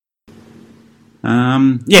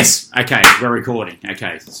Yes. Okay, we're recording.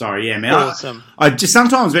 Okay, sorry. Yeah, man. Awesome. I just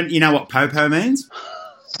sometimes when you know what popo means.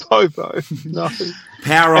 Popo. No.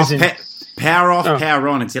 Power off. In... Power off. Power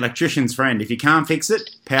on. It's the electrician's friend. If you can't fix it,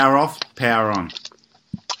 power off. Power on.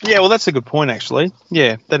 Yeah, well, that's a good point, actually.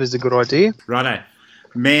 Yeah, that is a good idea. Righto.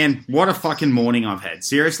 Man, what a fucking morning I've had.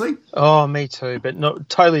 Seriously? Oh, me too, but not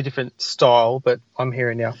totally different style, but I'm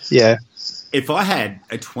hearing now. Yeah. If I had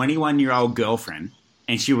a 21-year-old girlfriend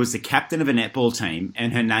and she was the captain of a netball team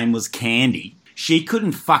and her name was Candy, she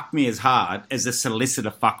couldn't fuck me as hard as the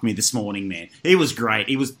solicitor fucked me this morning, man. He was great.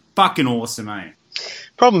 He was fucking awesome, mate.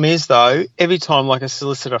 Problem is, though, every time like a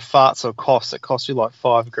solicitor farts or coughs, it costs you like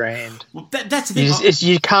 $5,000. Well, that's the thing.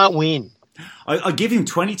 You can't win. I give him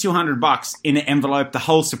 $2,200 in an envelope. The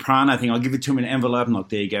whole Soprano thing, I give it to him in an envelope. I'm like,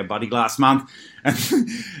 there you go, buddy. Last month,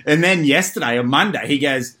 and then yesterday on Monday, he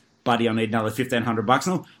goes, buddy, I need another $1,500.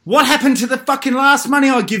 And what happened to the fucking last money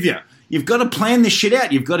I give you? You've got to plan this shit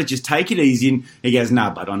out. You've got to just take it easy. And he goes,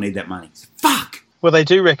 no, bud, I need that money. Fuck. Well, they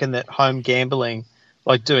do reckon that home gambling,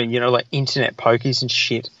 like doing, like internet pokies and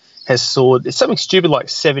shit, has soared. It's something stupid like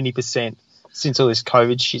 70% since all this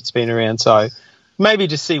COVID shit's been around. So maybe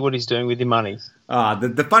just see what he's doing with your money.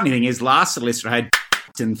 The funny thing is, last solicitor I had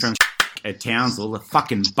from at Townsville, the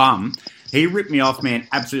fucking bum. He ripped me off, man,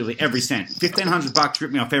 absolutely every cent. $1,500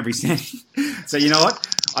 ripped me off every cent. So you know what?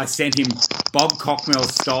 I sent him Bob Cockmell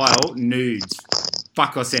style nudes.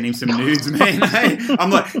 Fuck, I sent him some nudes, man.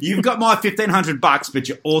 I'm like, you've got my $1,500, but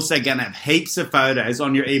you're also going to have heaps of photos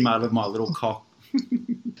on your email of my little cock.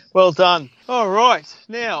 Well done. All right.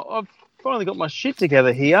 Now, I've finally got my shit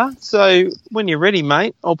together here. So when you're ready,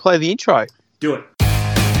 mate, I'll play the intro. Do it.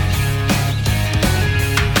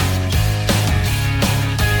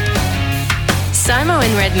 Simo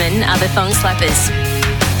and Redman are the Thong Slappers.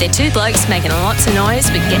 They're two blokes making lots of noise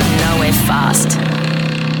but getting nowhere fast.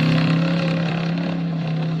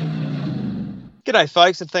 G'day,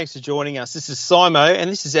 folks, and thanks for joining us. This is Simo, and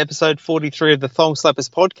this is episode 43 of the Thong Slappers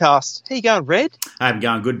podcast. How you going, Red? I'm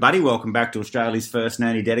going good, buddy. Welcome back to Australia's first and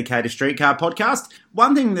only dedicated streetcar podcast.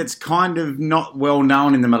 One thing that's kind of not well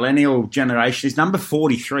known in the millennial generation is number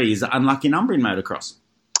 43 is an unlucky number in motocross.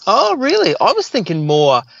 Oh, really? I was thinking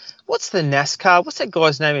more... What's the NASCAR? What's that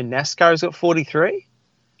guy's name in NASCAR? He's got 43?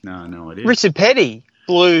 No idea. Richard Petty.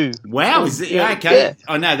 Blue. Wow, is it? Yeah, okay. Yeah.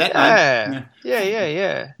 I know that name.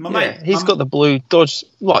 Yeah. Mate, he's got the blue Dodge,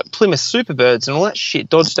 like Plymouth Superbirds and all that shit.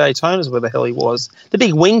 Dodge Daytonas, where the hell he was. The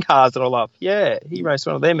big wing cars that I love. Yeah, he raced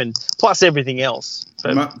one of them, and plus everything else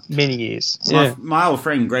for many years. My old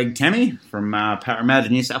friend Greg Tammy from Parramatta,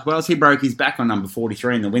 New South Wales, he broke his back on number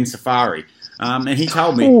 43 in the Wind Safari. And he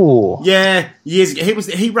told me, years ago,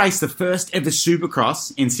 he raced the first ever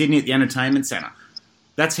Supercross in Sydney at the Entertainment Centre.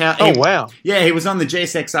 That's how. Wow! Yeah, he was on the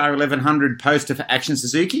GSXR 1100 poster for Action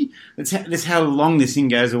Suzuki. That's how long this thing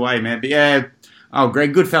goes away, man. But yeah,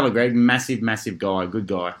 Greg, good fellow, Greg, massive guy, good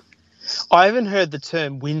guy. I haven't heard the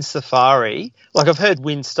term Wind Safari. Like I've heard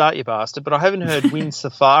Wind Start, you bastard, but I haven't heard Wind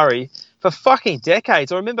Safari for fucking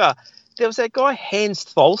decades. I remember. There was that guy, Hans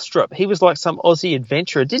Tholstrup. He was like some Aussie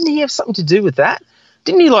adventurer. Didn't he have something to do with that?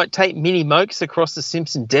 Didn't he like take mini mokes across the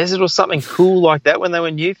Simpson Desert or something cool like that when they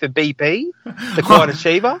were new for BP, the Quiet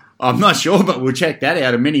Achiever? I'm not sure, but we'll check that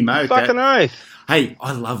out, a mini moke. Fucking oath. Hey,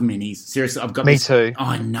 I love minis. Seriously, I've got Me too.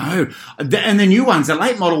 I know. And the new ones, the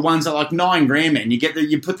late model ones are like $9,000, man.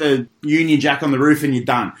 You put the Union Jack on the roof and you're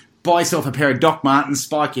done. Buy yourself a pair of Doc Martens,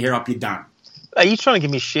 spike your hair up, you're done. Are you trying to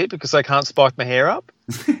give me shit because I can't spike my hair up?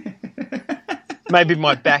 Maybe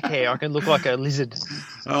my back hair, I can look like a lizard.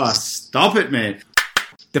 Oh, stop it, man.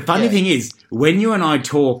 The funny thing is, when you and I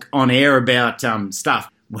talk on air about stuff,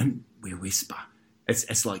 when we whisper,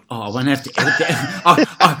 it's like, I won't have to edit that.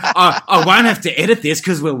 I won't have to edit this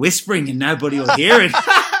because we're whispering and nobody will hear it.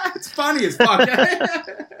 It's funny as fuck.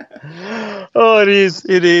 Oh, it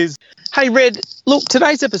is. Hey, Red, look,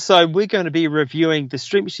 today's episode, we're going to be reviewing the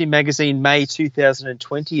Street Machine Magazine May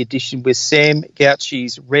 2020 edition with Sam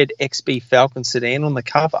Gauchi's red XB Falcon sedan on the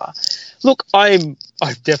cover. Look, I've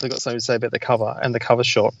definitely got something to say about the cover and the cover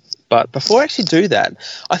shot. But before I actually do that,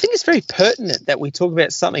 I think it's very pertinent that we talk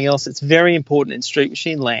about something else that's very important in Street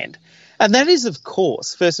Machine land. And that is, of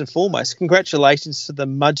course, first and foremost, congratulations to the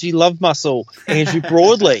Mudgee Love Muscle, Andrew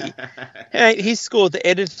Broadley. He scored the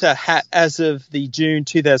editor hat as of the June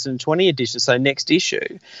 2020 edition, so next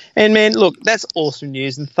issue. And, man, look, that's awesome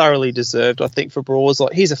news and thoroughly deserved, I think, for Broads.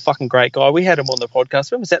 Like, he's a fucking great guy. We had him on the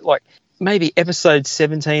podcast. When was that, like, maybe episode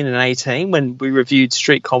 17 and 18 when we reviewed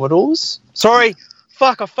Street Commodores? Sorry.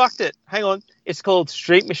 Fuck, I fucked it. Hang on. It's called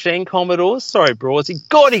Street Machine Commodores. Sorry, Broads.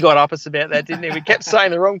 God, he got up us about that, didn't he? We kept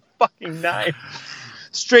saying the wrong fucking name.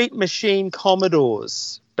 Street Machine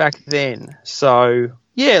Commodores back then. So,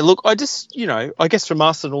 yeah, look, I just, I guess from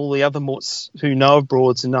us and all the other morts who know of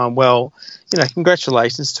Broads and know him well,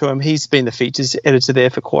 congratulations to him. He's been the features editor there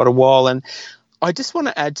for quite a while. And I just want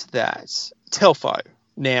to add to that, Telfo.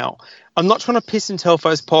 Now, I'm not trying to piss in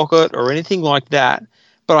Telfo's pocket or anything like that,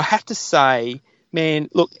 but I have to say, man,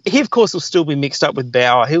 look, he of course will still be mixed up with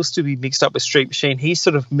Bauer. He'll still be mixed up with Street Machine. He's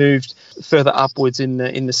sort of moved further upwards in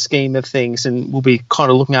the scheme of things, and will be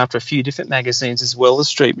kind of looking after a few different magazines as well as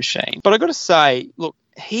Street Machine. But I got to say, look,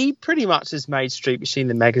 he pretty much has made Street Machine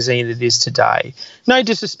the magazine it is today. No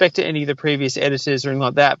disrespect to any of the previous editors or anything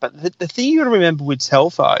like that, but the thing you got to remember with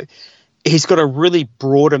Telfo, he's got a really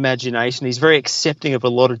broad imagination. He's very accepting of a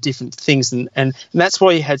lot of different things, and that's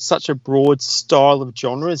why he had such a broad style of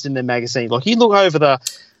genres in the magazine. Like, you look over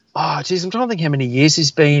I'm trying to think how many years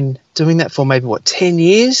he's been doing that for. Maybe, 10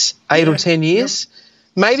 years? 8 or 10 years? Yep.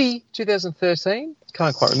 Maybe 2013?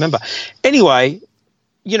 Can't quite remember. Anyway,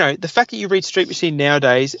 the fact that you read Street Machine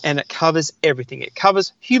nowadays and it covers everything. It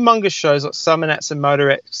covers humongous shows like Summernats and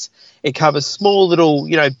Motor X. It covers small little,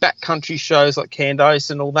 backcountry shows like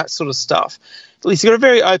Candos and all that sort of stuff. He's got a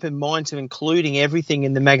very open mind to including everything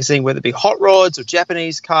in the magazine, whether it be hot rods or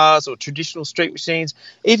Japanese cars or traditional street machines,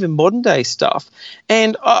 even modern day stuff.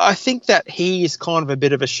 And I think that he is kind of a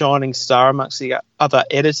bit of a shining star amongst the other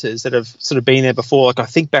editors that have sort of been there before. Like, I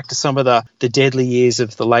think back to some of the deadly years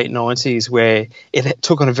of the late 90s where it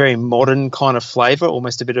took on a very modern kind of flavour,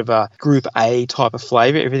 almost a bit of a Group A type of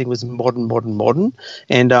flavour. Everything was modern.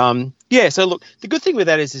 And, so look, the good thing with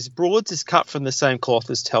that is Broads is cut from the same cloth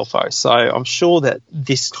as Telfo. So I'm sure that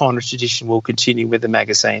this kind of tradition will continue with the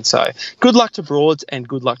magazine. So good luck to Broads and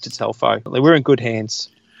good luck to Telfo. We're in good hands.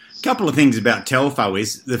 A couple of things about Telfo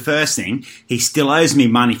is, the first thing, he still owes me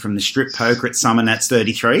money from the strip poker at Summernats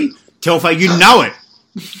 33. Telfo, you know it.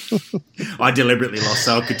 I deliberately lost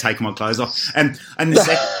so I could take my clothes off. And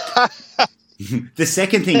the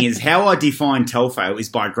second thing is, how I define Telfo is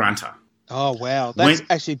by Grunter. Oh, wow. That's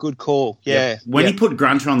actually a good call. Yeah. When he put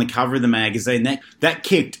Grunter on the cover of the magazine, that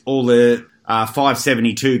kicked all the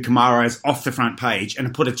 572 Camaros off the front page, and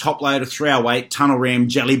it put a top loader 308 Tunnel Ram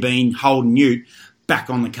Jelly Bean Holden Ute back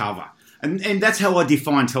on the cover. And that's how I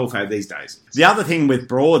define Telfo these days. The other thing with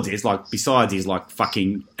Broads is, besides he's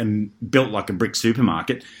fucking built like a brick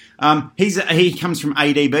supermarket, he comes from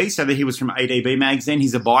ADB, so that he was from ADB magazine.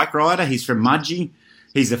 He's a bike rider. He's from Mudgee.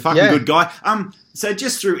 He's a fucking good guy. So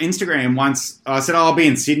just through Instagram once, I said, I'll be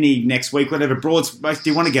in Sydney next week, whatever. Broads, do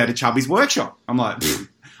you want to go to Chubby's workshop? I'm like,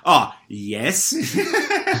 oh, yes.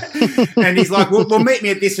 And he's like, well, meet me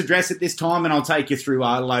at this address at this time and I'll take you through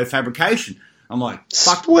low fabrication. I'm like,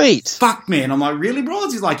 sweet. Fuck, man. I'm like, really,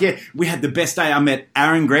 Broads? He's like, yeah, we had the best day. I met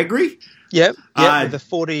Aaron Gregory. Yep. With the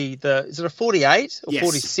 40, is it a 48 or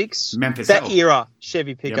 46? Memphis That L. era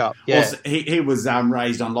Chevy pickup. Yep. Yeah. Also, he was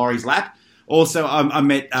raised on Laurie's lap. Also, I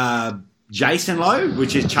met Jason Lowe,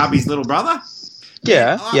 which is Chubby's little brother.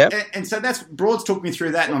 Yeah, And so Broads took me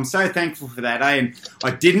through that, and I'm so thankful for that, And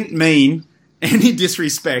I didn't mean any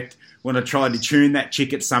disrespect when I tried to tune that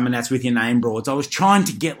chick at Summernats with your name, Broads. I was trying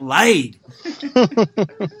to get laid.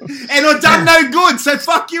 And I've done no good, so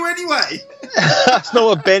fuck you anyway. That's not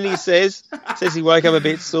what Benny says. Says he woke up a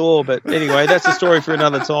bit sore, but anyway, that's a story for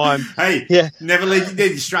another time. Hey, never leave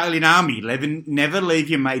the Australian Army. Never leave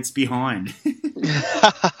your mates behind.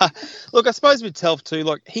 Look, I suppose with Telf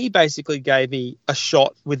too, he basically gave me a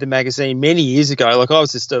shot with the magazine many years ago. I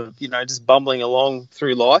was just just bumbling along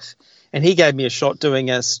through life, and he gave me a shot doing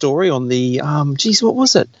a story on the what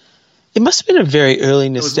was it? It must have been a very early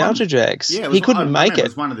Nostalgia Drags. Yeah, he couldn't make it. It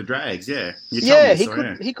was one of the drags, yeah.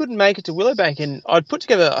 He couldn't make it to Willowbank, and I'd put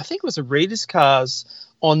together, I think it was a reader's cars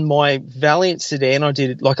on my Valiant sedan. I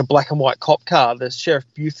did a black and white cop car, the Sheriff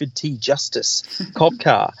Buford T. Justice cop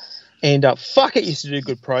car. And it used to do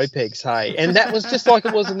good pro pegs, hey. And that was just like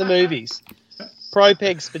it was in the movies. Pro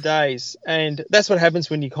pegs for days. And that's what happens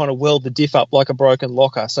when you kind of weld the diff up like a broken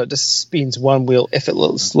locker. So it just spins one wheel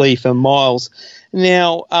effortlessly for miles.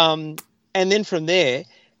 Now, and then from there,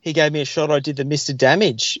 he gave me a shot. I did the Mr.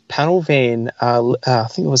 Damage panel van. I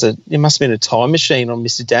think it must have been a time machine on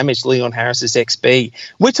Mr. Damage, Leon Harris's XB.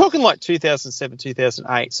 We're talking 2007,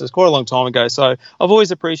 2008. So it's quite a long time ago. So I've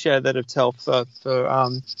always appreciated that of Telf for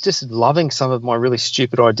just loving some of my really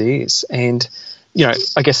stupid ideas and, I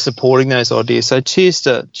guess supporting those ideas. So cheers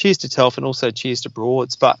to Telf and also cheers to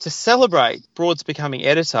Broads. But to celebrate Broads becoming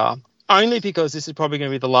editor, only because this is probably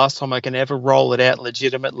going to be the last time I can ever roll it out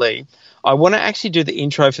legitimately, I want to actually do the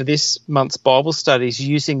intro for this month's Bible studies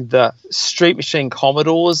using the Street Machine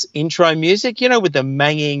Commodores intro music, with the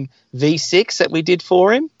manging V6 that we did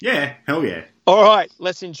for him. Yeah, hell yeah. All right,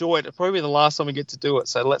 let's enjoy it. It'll probably be the last time we get to do it,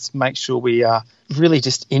 so let's make sure we really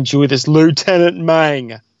just enjoy this Lieutenant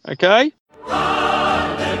Mang, okay?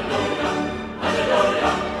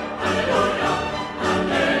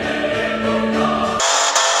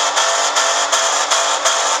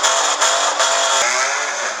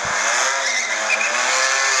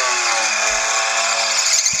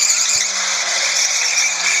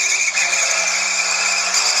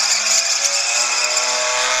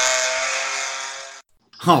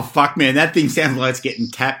 Oh, fuck, man. That thing sounds like it's getting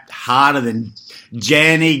tapped harder than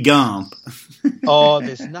Janny Gump. Oh,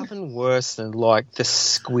 there's nothing worse than like the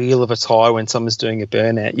squeal of a tyre when someone's doing a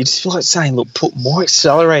burnout. You just feel like saying, "Look, put more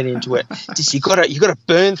accelerator into it." Just you got to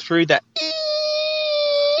burn through that.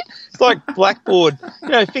 It's like blackboard,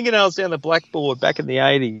 fingernails down the blackboard back in the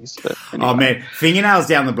 80s. But anyway. Oh, man. Fingernails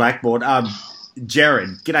down the blackboard.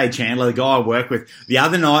 Jared, g'day Chandler, the guy I work with. The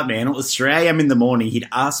other night, man, it was 3 a.m. in the morning. He'd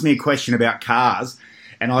asked me a question about cars,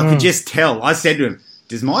 and I could just tell. I said to him,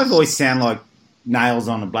 "Does my voice sound like nails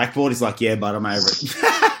on a blackboard?" He's like, "Yeah, but I'm over it."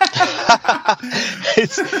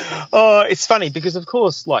 It's funny because, of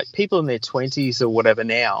course, like people in their 20s or whatever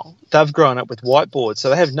now, they've grown up with whiteboards,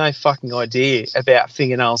 so they have no fucking idea about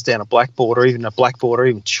fingernails down a blackboard or even a blackboard or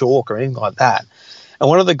even chalk or anything like that. And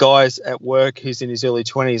one of the guys at work who's in his early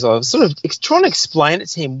 20s, I was sort of trying to explain it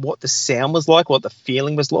to him what the sound was like, what the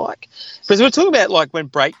feeling was like. Because we're talking about like when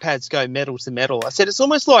brake pads go metal to metal. I said it's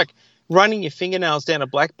almost like running your fingernails down a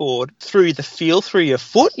blackboard through the feel through your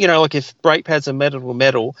foot. Like if brake pads are metal to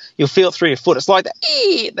metal, you'll feel it through your foot. It's like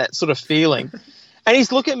that sort of feeling. And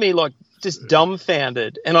he's looking at me like just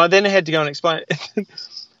dumbfounded. And I then had to go and explain it.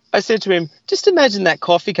 I said to him, just imagine that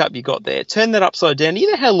coffee cup you got there. Turn that upside down.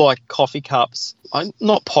 You know how like coffee cups,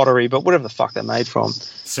 not pottery, but whatever the fuck they're made from.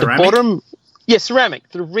 Ceramic? The bottom, ceramic.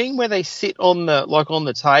 The ring where they sit on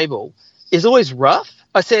the table is always rough.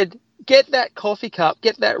 I said, get that coffee cup,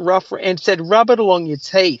 get that rough, and said rub it along your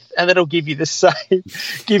teeth, and that'll give you the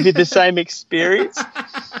same experience.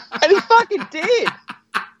 And he fucking did.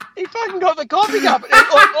 He fucking got the coffee cup. And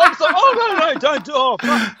I was like, oh, no, don't do it. Oh,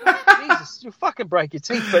 fuck. Jesus, you'll fucking break your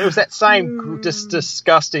teeth. But it was that same just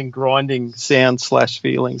disgusting grinding sound /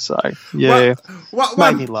 feeling. So, yeah,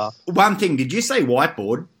 made me laugh. One thing, did you say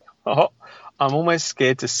whiteboard? Oh, I'm almost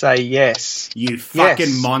scared to say yes. You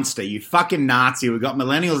fucking monster. You fucking Nazi. We've got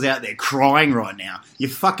millennials out there crying right now. You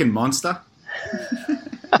fucking monster.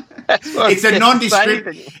 It's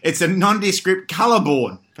a nondescript colour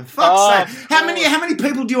board. For fuck's sake. How many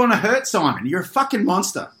people do you want to hurt, Simon? You're a fucking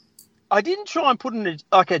monster. I didn't try and put in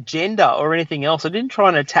a gender or anything else. I didn't try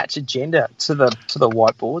and attach a gender to the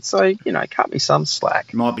whiteboard. So, cut me some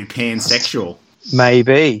slack. Might be pansexual.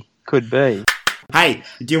 Maybe. Could be. Hey,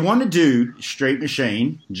 do you want to do Street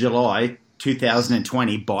Machine July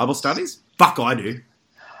 2020 Bible studies? Fuck, I do.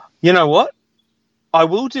 You know what? I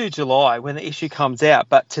will do July when the issue comes out,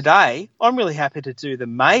 but today I'm really happy to do the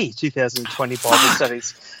May 2020 Bible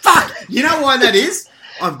studies. Fuck! You know why that is?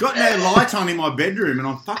 I've got no light on in my bedroom and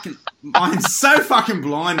I'm so fucking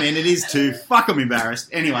blind, man. It is too. Fuck, I'm embarrassed.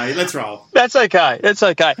 Anyway, let's roll. That's okay.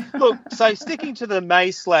 Look, so sticking to the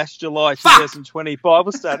May / July 2020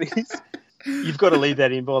 Bible studies, you've got to leave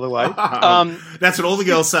that in, by the way. That's what all the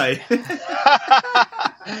girls say.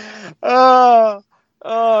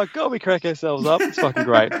 Oh, God, we crack ourselves up. It's fucking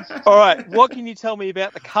great. All right, what can you tell me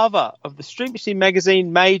about the cover of the Street Machine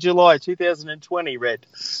magazine, May, July 2020, Red?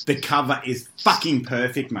 The cover is fucking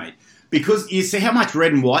perfect, mate. Because you see how much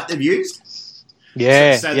red and white they've used?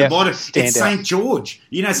 Yeah. So the bottom, it's St. George.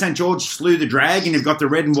 You know St. George slew the dragon, you've got the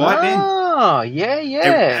red and white man? Oh,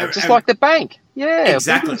 yeah. Just like the bank. Yeah,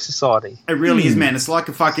 exactly. Society. It really is, man. It's like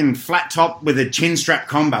a fucking flat top with a chin strap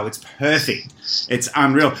combo. It's perfect. It's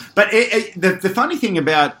unreal. But the funny thing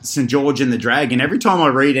about St. George and the Dragon, every time I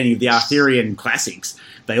read any of the Arthurian classics,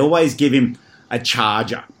 they always give him a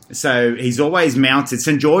charger. So he's always mounted.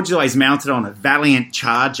 St. George is always mounted on a Valiant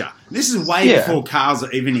Charger. This is way before cars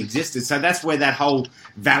even existed. So that's where that whole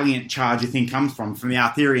Valiant Charger thing comes from the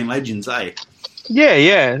Arthurian legends, eh?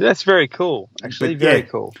 Yeah, that's very cool. Actually, very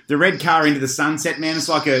cool. The red car into the sunset, man. It's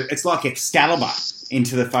like Excalibur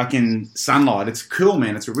into the fucking sunlight. It's cool,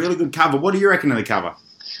 man. It's a really good cover. What do you reckon of the cover?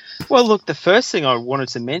 Well, look, the first thing I wanted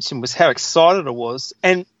to mention was how excited I was,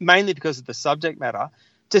 and mainly because of the subject matter,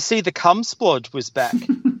 to see the cum splodge was back.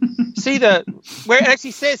 See where it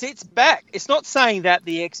actually says it's back. It's not saying that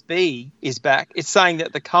the XB is back. It's saying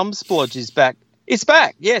that the cum splodge is back. It's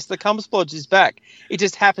back. Yes, the cum splodge is back. It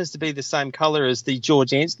just happens to be the same colour as the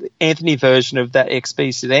George Anthony version of that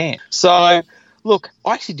XB sedan. So, look,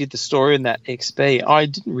 I actually did the story in that XB. I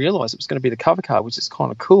didn't realise it was going to be the cover car, which is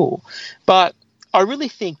kind of cool. But I really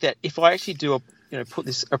think that if I actually do put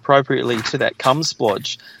this appropriately to that cum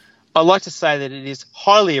splodge, I like to say that it is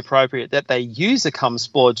highly appropriate that they use a cum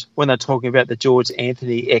splodge when they're talking about the George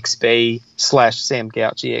Anthony XB / Sam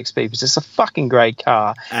Gauci XB, because it's a fucking great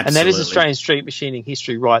car. Absolutely. And that is Australian street machining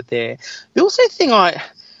history right there. The also thing I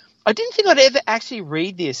didn't think I'd ever actually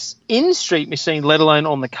read this in Street Machine, let alone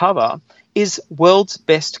on the cover, is World's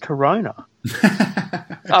Best Corona.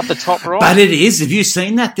 Up the top right. But it is. Have you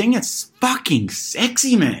seen that thing? It's fucking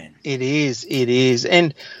sexy, man. It is.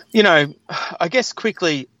 And, I guess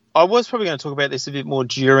quickly, I was probably going to talk about this a bit more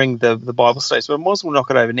during the Bible study, so I might as well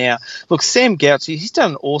knock it over now. Look, Sam Gauci, he's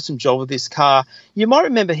done an awesome job with this car. You might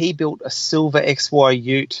remember he built a silver XY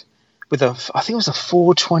Ute with I think it was a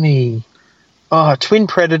 420... Twin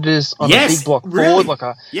Predators on a big block Ford, like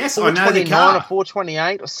a 429 or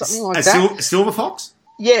 428 or something like that. Silver Fox?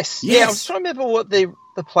 Yes. Yeah, I was trying to remember what the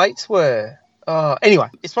plates were. Anyway,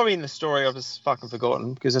 it's probably in the story. I've just fucking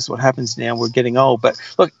forgotten because that's what happens now. We're getting old. But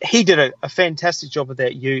look, he did a fantastic job with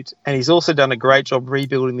that Ute, and he's also done a great job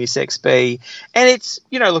rebuilding this XB. And it's,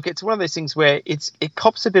 it's one of those things where it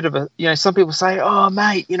cops a bit of a, some people say, oh,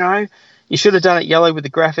 mate, you should have done it yellow with the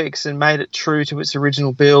graphics and made it true to its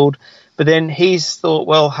original build. But then he's thought,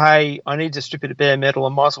 well, hey, I need to strip it of bare metal. I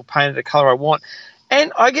might as well paint it a colour I want.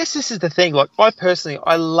 And I guess this is the thing. Like,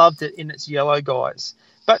 I loved it in its yellow, guys.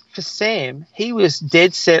 But for Sam, he was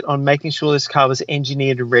dead set on making sure this car was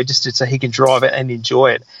engineered and registered so he can drive it and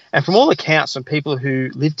enjoy it. And from all accounts from people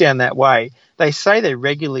who live down that way, they say they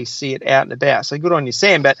regularly see it out and about. So good on you,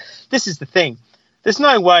 Sam. But this is the thing. There's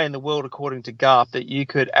no way in the world, according to Garp, that you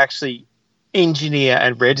could actually engineer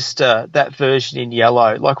and register that version in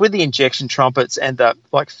yellow, like with the injection trumpets and the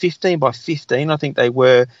 15 by 15, I think they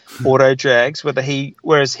were auto drags,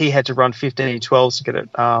 whereas he had to run 1512s to get it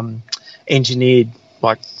engineered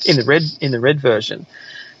like in the red version.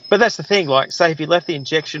 But that's the thing, like say if you left the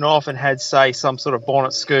injection off and had say some sort of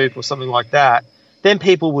bonnet scoop or something like that, then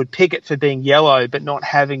people would pick it for being yellow but not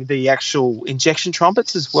having the actual injection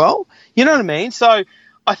trumpets as well. You know what I mean? So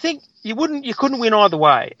I think you couldn't win either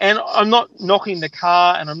way. And I'm not knocking the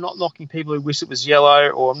car, and I'm not knocking people who wish it was yellow,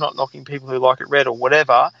 or I'm not knocking people who like it red or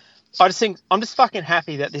whatever. I just think I'm just fucking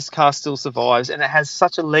happy that this car still survives and it has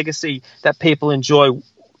such a legacy that people enjoy,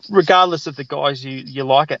 regardless of the guys you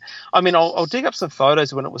like it. I mean, I'll dig up some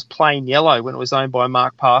photos when it was plain yellow, when it was owned by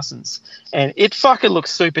Mark Parsons, and it fucking looks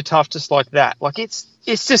super tough just like that. Like it's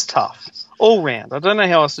just tough all round. I don't know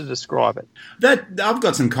how else to describe it. I've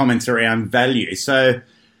got some comments around value. So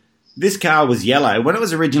this car was yellow. When it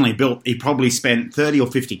was originally built, he probably spent 30 or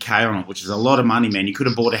 50K on it, which is a lot of money, man. You could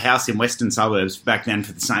have bought a house in Western Suburbs back then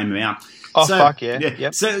for the same amount. Oh, fuck yeah.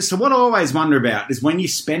 Yep. So what I always wonder about is when you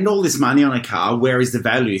spend all this money on a car, where is the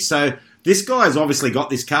value? So this guy's obviously got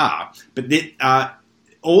this car, but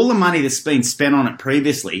all the money that's been spent on it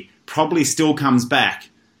previously probably still comes back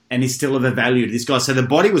and is still of a value to this guy. So the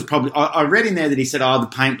body was probably... I read in there that he said, the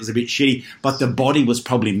paint was a bit shitty, but the body was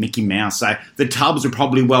probably Mickey Mouse. So the tubs were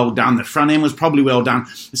probably well done. The front end was probably well done.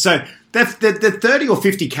 So the 30 or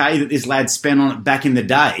 50K that this lad spent on it back in the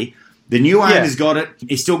day, the new owner's got it.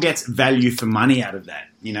 He still gets value for money out of that.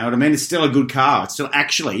 You know what I mean? It's still a good car. It's still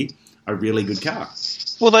actually a really good car.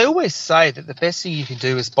 Well, they always say that the best thing you can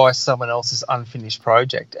do is buy someone else's unfinished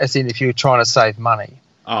project, as in if you're trying to save money.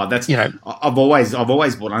 Oh, that's I've always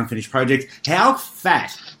bought unfinished projects. How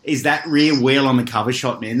fat is that rear wheel on the cover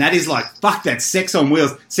shot, man? That is like, fuck, that's sex on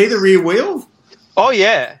wheels. See the rear wheel? Oh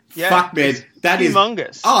yeah. Fuck, man, that is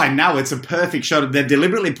humongous. Oh, I know, it's a perfect shot. They've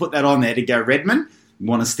deliberately put that on there to go, Redman,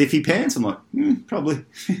 want a stiffy pants? I'm like, probably.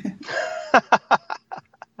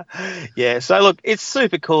 Yeah, so look, it's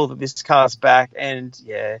super cool that this car's back, and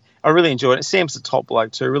yeah, I really enjoyed it. Sam's a top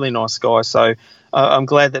bloke too, really nice guy. So I'm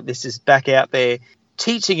glad that this is back out there,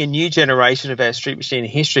 teaching a new generation of our street machine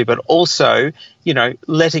history, but also,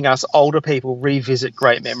 letting us older people revisit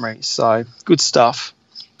great memories. So good stuff.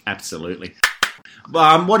 Absolutely.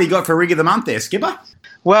 What do you got for Rig of the Month there, Skipper?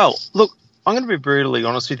 Well, look, I'm going to be brutally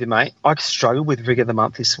honest with you, mate. I struggled with Rig of the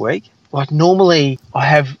Month this week. Like normally I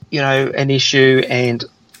have, an issue and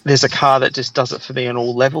there's a car that just does it for me on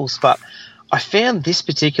all levels, but I found this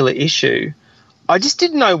particular issue, I just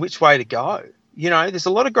didn't know which way to go. There's a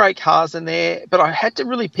lot of great cars in there, but I had to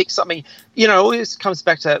really pick something. It always comes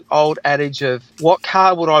back to that old adage of what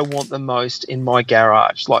car would I want the most in my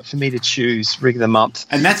garage, like for me to choose Rig of the Month.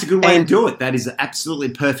 And that's a good way to do it. That is an absolutely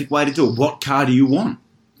perfect way to do it. What car do you want?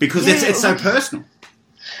 Because it's so personal.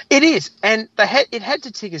 It is, and it had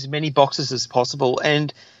to tick as many boxes as possible.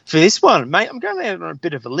 And for this one, mate, I'm going out on a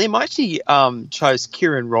bit of a limb. I actually chose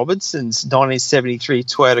Kieran Robinson's 1973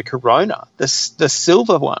 Toyota Corona, the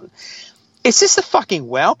silver one. It's just a fucking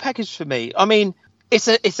wow package for me. I mean,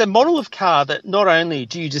 it's a model of car that not only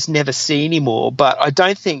do you just never see anymore, but I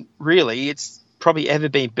don't think really it's probably ever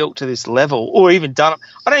been built to this level or even done.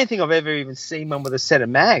 I don't think I've ever even seen one with a set of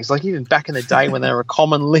mags, like even back in the day when they were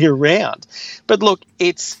commonly around. But look,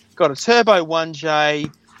 it's got a turbo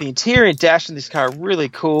 1J. The interior and dash in this car are really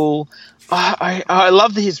cool. I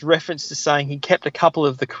love his reference to saying he kept a couple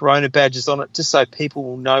of the Corona badges on it just so people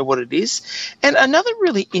will know what it is. And another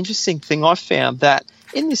really interesting thing I found that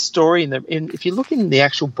in this story, if you look in the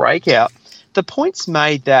actual breakout, the point's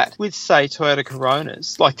made that with, say, Toyota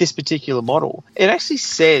Coronas, like this particular model, it actually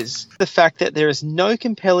says the fact that there is no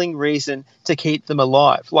compelling reason to keep them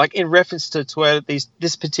alive. Like in reference to Toyota,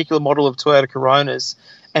 this particular model of Toyota Coronas,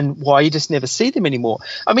 and why you just never see them anymore.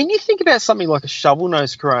 I mean, you think about something like a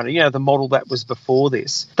shovel-nosed Corona, the model that was before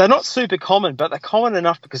this. They're not super common, but they're common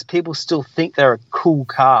enough because people still think they're a cool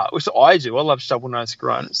car, which I do. I love shovel-nosed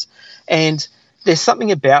Coronas. And there's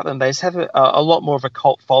something about them. They just have a lot more of a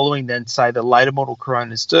cult following than, say, the later model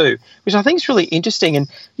Coronas do, which I think is really interesting. And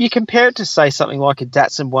you compare it to, say, something like a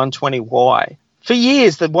Datsun 120Y. For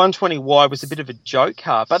years, the 120Y was a bit of a joke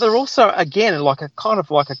car, but they're also, again, like a kind of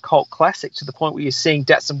like a cult classic to the point where you're seeing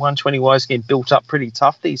Datsun 120Ys getting built up pretty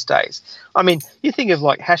tough these days. I mean, you think of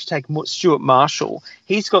like hashtag Stuart Marshall.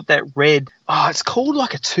 He's got that red, it's called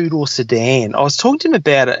like a two-door sedan. I was talking to him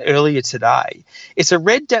about it earlier today. It's a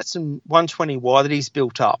red Datsun 120Y that he's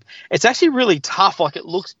built up. It's actually really tough. Like it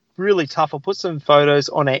looks really tough. I'll put some photos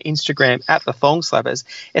on our Instagram at the Thong Slappers.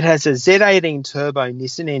 It has a Z18 turbo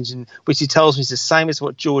Nissan engine, which he tells me is the same as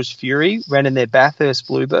what George Fury ran in their Bathurst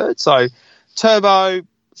Bluebird. So turbo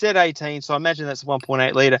Z18, so I imagine that's a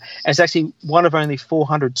 1.8 litre, and it's actually one of only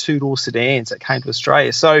 400 two-door sedans that came to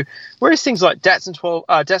Australia. So whereas things like Datsun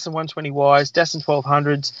 120Ys, Datsun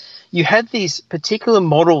 1200s, you had these particular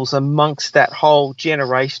models amongst that whole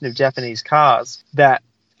generation of Japanese cars that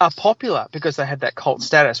are popular because they had that cult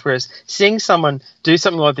status, whereas seeing someone do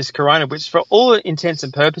something like this Corona, which for all intents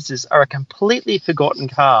and purposes are a completely forgotten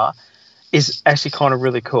car, is actually kind of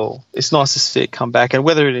really cool. It's nice to see it come back, and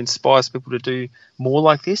whether it inspires people to do more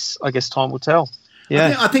like this, I guess time will tell.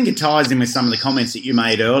 Yeah, I think it ties in with some of the comments that you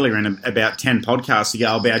made earlier in about 10 podcasts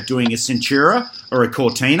ago about doing a Centura or a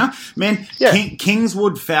Cortina. Man, yeah.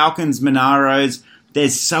 Kingswood, Falcons, Monaros, they're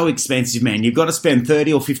so expensive, man. You've got to spend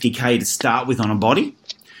 30 or 50K to start with on a body.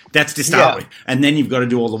 That's to start with. And then you've got to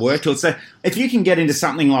do all the work to it. So if you can get into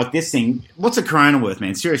something like this thing, what's a Corona worth,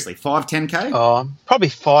 man? Seriously, 5-10K? Oh, probably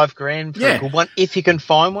 $5,000 for a good one, if you can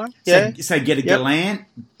find one. Yeah. So get a Galant,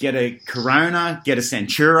 get a Corona, get a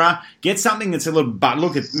Centura, get something that's a little... But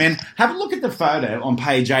look at, man, have a look at the photo on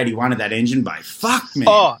page 81 of that engine bay. Fuck, man.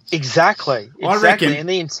 Oh, exactly. I reckon, and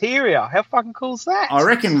the interior, how fucking cool is that? I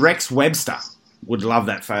reckon Rex Webster would love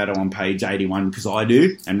that photo on page 81 because I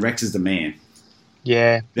do, and Rex is the man.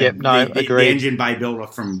 Yeah, agreed. The engine bay builder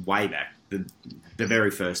from way back, the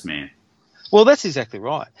very first man. Well, that's exactly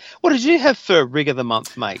right. What did you have for Rig of the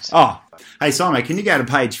Month, mate? Oh, hey, Simon, can you go to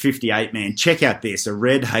page 58, man? Check out this, a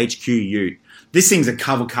red HQ Ute. This thing's a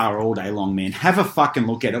cover car all day long, man. Have a fucking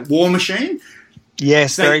look at it. War Machine?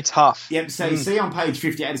 Yes, very tough. Yep, so you see on page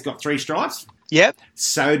 58 it's got 3 stripes? Yep.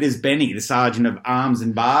 So does Benny, the sergeant of arms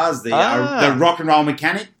and bars, the rock and roll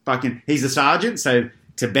mechanic. Fucking, he's a sergeant, so...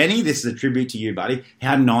 To Benny, this is a tribute to you, buddy.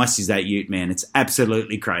 How nice is that ute, man? It's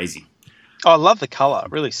absolutely crazy. Oh, I love the colour.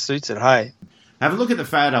 It really suits it, hey? Have a look at the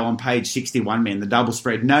photo on page 61, man. The double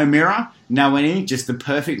spread. No mirror, no any, just the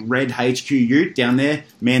perfect red HQ ute down there.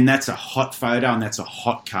 Man, that's a hot photo and that's a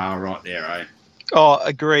hot car right there, eh? Oh,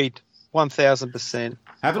 agreed. 1,000%.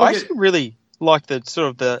 Have a look I actually really like just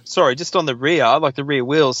on the rear, I like the rear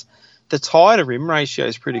wheels. The tyre to rim ratio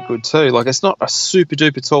is pretty good too. Like, it's not a super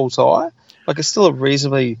duper tall tyre. Like, it's still a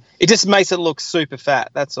reasonably... It just makes it look super fat,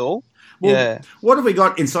 that's all. Well, yeah. What have we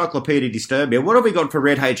got, Encyclopedia Disturbia? What have we got for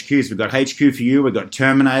red HQs? We've got HQ for you, we've got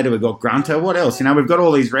Terminator, we've got Grunter. What else? We've got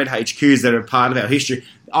all these red HQs that are part of our history.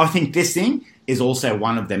 I think this thing is also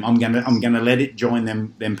one of them. I'm gonna let it join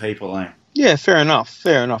them people, eh? Yeah, fair enough.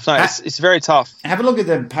 No, it's very tough. Have a look at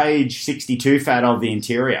the page 62 photo of the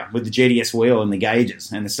interior with the GDS wheel and the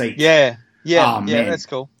gauges and the seats. Yeah, that's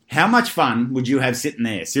cool. How much fun would you have sitting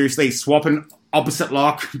there? Seriously, swapping opposite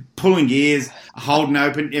lock, pulling gears, holding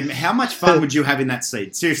open. How much fun would you have in that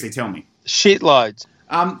seat? Seriously, tell me. Shitloads.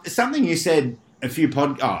 Something you said a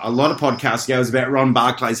lot of podcasts ago was about Ron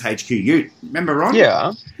Barclay's HQ Ute. Remember Ron?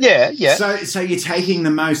 Yeah. So you're taking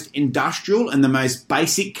the most industrial and the most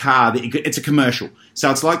basic car that it's a commercial.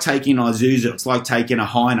 So it's like taking an Isuzu, it's like taking a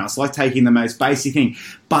Hino, it's like taking the most basic thing,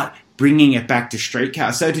 but bringing it back to street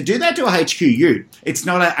car. So to do that to a HQ Ute, it's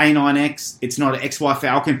not an A9X, it's not an XY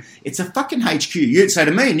Falcon, it's a fucking HQ Ute. So to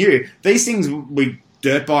me and you, these things,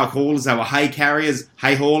 dirt bike haulers. They were hay carriers,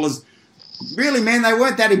 hay haulers. Really, man, they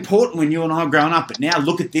weren't that important when you and I were growing up. But now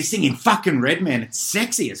look at this thing in fucking red, man. It's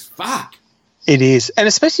sexy as fuck. It is. And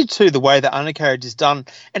especially, too, the way the undercarriage is done.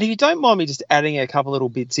 And if you don't mind me just adding a couple little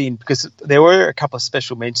bits in, because there were a couple of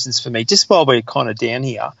special mentions for me, just while we're kind of down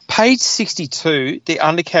here. Page 62, the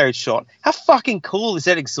undercarriage shot. How fucking cool is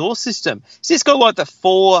that exhaust system? It's just got, like, the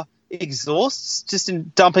 4 exhausts just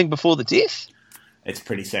in dumping before the diff. It's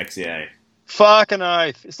pretty sexy, eh? Fucking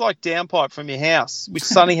oath. It's like downpipe from your house, which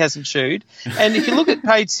Sonny hasn't chewed. And if you look at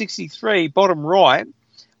page 63, bottom right,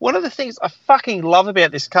 one of the things I fucking love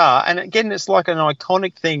about this car, and again, it's like an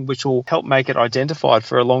iconic thing which will help make it identified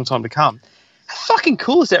for a long time to come. How fucking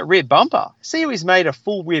cool is that rear bumper? See how he's made a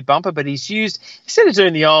full rear bumper, but he's used, instead of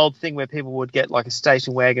doing the old thing where people would get like a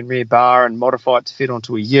station wagon rear bar and modify it to fit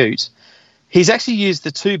onto a ute, he's actually used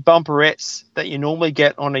the 2 bumperettes that you normally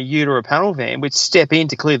get on a ute or a panel van, which step in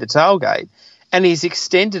to clear the tailgate. And he's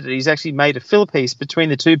extended it. He's actually made a filler piece between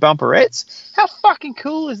the 2 bumperettes. How fucking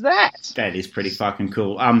cool is that? That is pretty fucking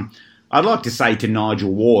cool. I'd like to say to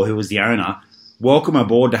Nigel Waugh, who was the owner, welcome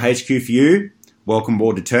aboard to HQ for you. Welcome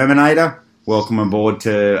aboard to Terminator. Welcome aboard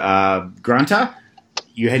to Grunter.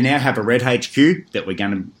 You now have a red HQ that we're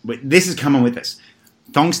going to... This is coming with us.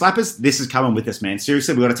 Thong slappers, this is coming with us, man.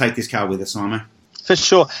 Seriously, we've got to take this car with us, Simon. For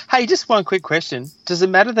sure. Hey, just one quick question. Does it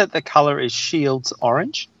matter that the colour is Shields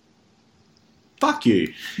orange? Fuck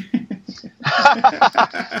you.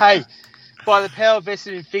 Hey, by the power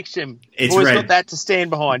vested in fiction, It's always red. got that to stand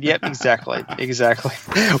behind. Yep, exactly.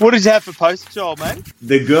 What did you have for poster child, mate?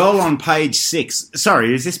 The girl on page 6.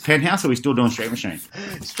 Sorry, is this Penthouse or are we still doing Street Machine?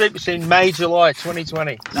 Street Machine, May, July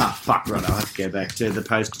 2020. Ah, fuck, right. I'll have to go back to the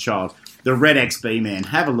poster child. The red XB, man.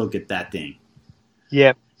 Have a look at that thing.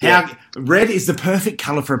 Yep. Red is the perfect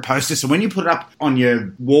colour for a poster. So when you put it up on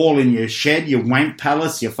your wall in your shed, your wank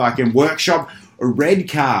palace, your fucking workshop, a red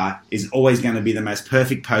car is always going to be the most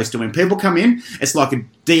perfect poster. When people come in, it's like a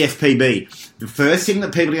DFPB. The first thing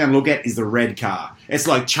that people are going to look at is the red car. It's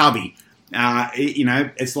like chubby.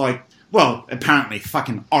 It's like, well, apparently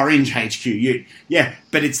fucking orange HQ. Yeah,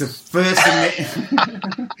 but it's the first thing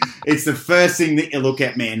that it's the first thing that you look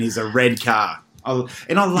at, man, is a red car.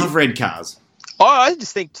 And I love red cars. I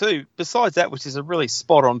just think too, besides that, which is a really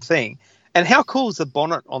spot on thing, and how cool is the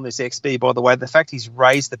bonnet on this XB, by the way, the fact he's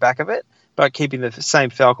raised the back of it, but keeping the same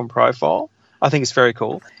Falcon profile, I think it's very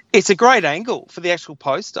cool. It's a great angle for the actual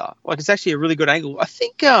poster. Like, it's actually a really good angle. I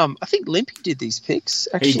think Limpy did these pics,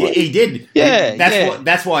 actually. He did. Yeah,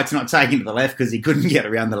 That's why it's not taken to the left, because he couldn't get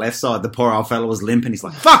around the left side. The poor old fella was limping. He's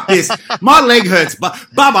like, fuck this. My leg hurts.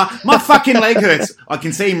 Bubba, my fucking leg hurts. I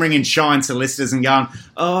can see him ringing Shine solicitors and going,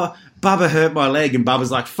 oh, Bubba hurt my leg, and Bubba's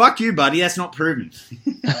like, fuck you, buddy, that's not proven.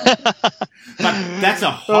 But that's a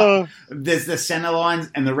hot... There's the centre lines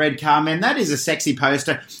and the red car, man. That is a sexy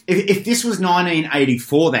poster. If this was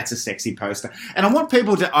 1984, that's a sexy poster. And I want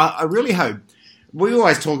people to... I really hope... We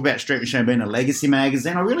always talk about Street Machine being a legacy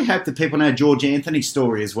magazine. I really hope that people know George Anthony's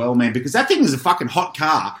story as well, man, because that thing is a fucking hot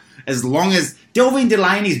car as long as... Delvin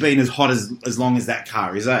Delaney's been as hot as long as that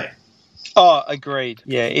car is, eh? Oh, agreed.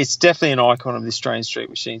 Yeah, it's definitely an icon of the Australian Street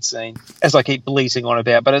Machine scene, as I keep bleating on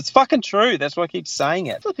about, but it's fucking true. That's why I keep saying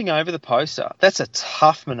it. Flipping over the poster, that's a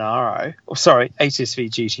tough Monaro. Oh, sorry,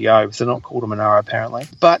 HSV GTO, because they're not called a Monaro apparently.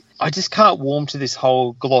 But I just can't warm to this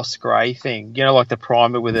whole gloss grey thing, you know, like the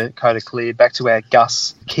primer with a coat of clear, back to our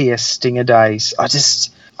Gus Kia Stinger days.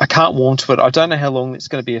 I can't warm to it. I don't know how long it's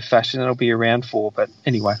going to be a fashion it'll be around for, but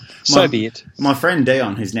anyway, so be it. My friend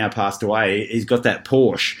Dion, who's now passed away, he's got that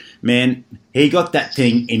Porsche. Man, he got that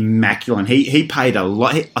thing immaculate. He paid a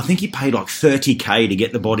lot. I think he paid like $30,000 to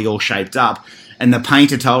get the body all shaped up. And the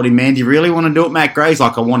painter told him, man, do you really want to do it Matt Gray? He's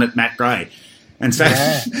like, I want it Matt Gray. And so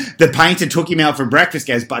the painter took him out for breakfast,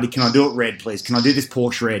 goes, buddy, can I do it red, please? Can I do this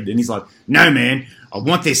Porsche red? And he's like, no, man, I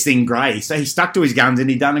want this thing grey. So he stuck to his guns and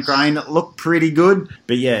he done it grey and it looked pretty good.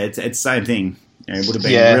 But yeah, it's the same thing. You know, it would have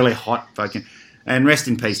been really hot fucking... And rest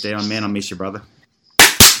in peace, Dion, man, I miss you, brother.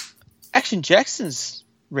 Action Jackson's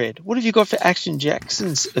red. What have you got for Action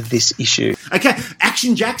Jackson's of this issue? Okay,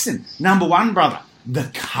 Action Jackson, number 1, brother. The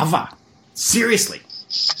cover. Seriously.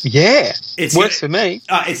 Yeah, it works for me.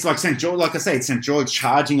 It's like St. George, like I say, it's St. George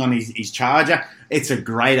charging on his Charger. It's a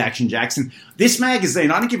great Action Jackson. This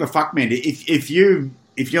magazine, I don't give a fuck, man. If you're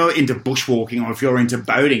into bushwalking or if you're into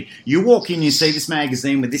boating, you walk in, you see this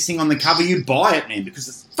magazine with this thing on the cover, you buy it, man, because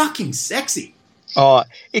it's fucking sexy. Oh,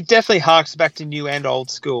 it definitely harks back to new and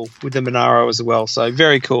old school with the Monaro as well. So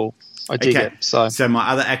very cool. I dig it. So my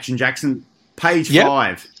other Action Jackson, page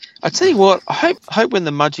 5. I tell you what, I hope when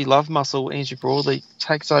the Mudgy Love Muscle, Andrew Broadley,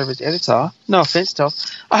 takes over as editor, no offence, Tell,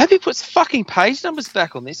 I hope he puts fucking page numbers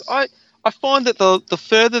back on this. I I find that the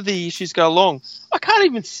further the issues go along, I can't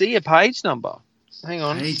even see a page number. Hang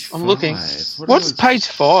on, I'm looking. What's page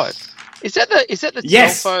 5? Is that the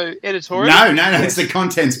Yes. Telfo editorial? No, it's the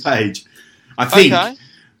contents page. I think. Okay.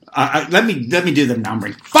 Let me do the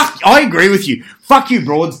numbering. Fuck, I agree with you. Fuck you,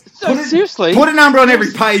 Broads. Seriously, put a number on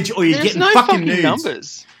every page, or you're there's getting no fucking nudes.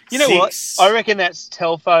 numbers. You know 6. what? I reckon that's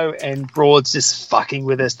Telfo and Broads just fucking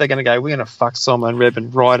with us. They're going to go, we're going to fuck Simon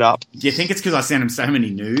Redmond right up. Do you think it's because I sent him so many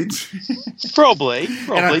nudes? Probably.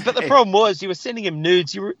 But the problem was you were sending him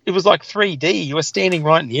nudes. It was like 3D. You were standing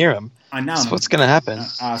right near him. I know. That's what's going to happen.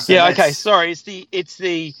 Okay. Sorry. It's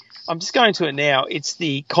the. I'm just going to it now. It's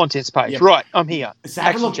the contents page. Yep. Right. I'm here.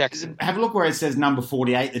 So Jackson. Have a look where it says number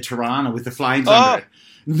 48, the Tirana with the flames under it.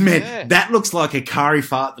 Man, that looks like a curry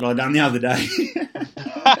fart that I done the other day.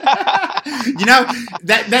 You know,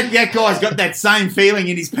 that guy's got that same feeling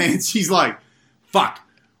in his pants. He's like, fuck,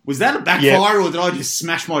 was that a backfire or did I just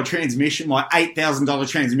smash my transmission, my $8,000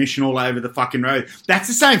 transmission all over the fucking road? That's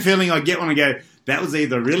the same feeling I get when I go, that was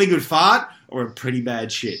either a really good fart or a pretty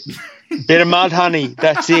bad shit. Bit of mud, honey.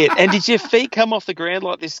 That's it. And did your feet come off the ground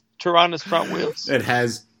like this Tirana's front wheels? It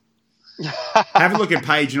has. Have a look at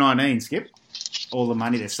page 19, Skip. All the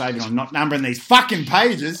money they're saving on not numbering these fucking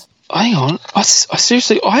pages. Hang on. I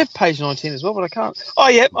seriously, I have page 19 as well, but I can't. Oh,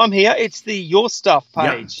 yeah, I'm here. It's the Your Stuff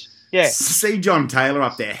page. Yep. Yeah. See John Taylor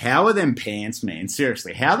up there. How are them pants, man?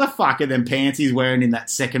 Seriously, how the fuck are them pants he's wearing in that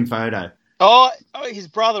second photo? Oh, his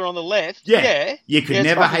brother on the left. Yeah. You could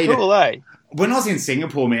never hate cool, it. Eh? When I was in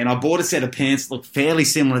Singapore, man, I bought a set of pants that looked fairly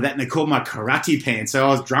similar to that, and they're called my karate pants. So I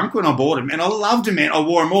was drunk when I bought them, and I loved them, man. I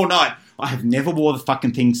wore them all night. I have never wore the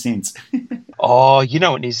fucking thing since. Oh, you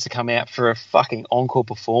know what needs to come out for a fucking encore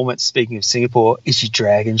performance, speaking of Singapore, is your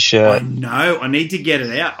dragon shirt. I know. I need to get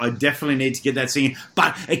it out. I definitely need to get that singing.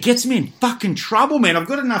 But it gets me in fucking trouble, man. I've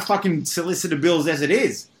got enough fucking solicitor bills as it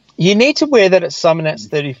is. You need to wear that at Summernats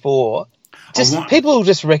 34. People will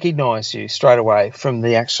just recognise you straight away from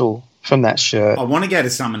that shirt. I want to go to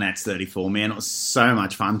Summernats 34, man. It was so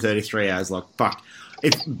much fun. 33 hours, like, fuck.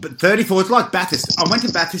 But 34, it's like Bathurst. I went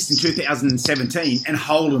to Bathurst in 2017 and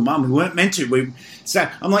Holden won. We weren't meant to. So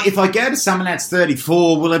I'm like, if I go to Summernats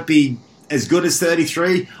 34, will it be as good as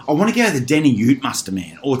 33? I want to go to the Denny Ute Muster,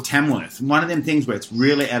 man, or Tamworth. One of them things where it's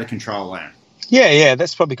really out of control there. Yeah,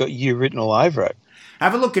 that's probably got you written all over it.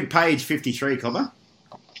 Have a look at page 53, Cobber.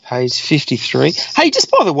 Page 53. Hey, just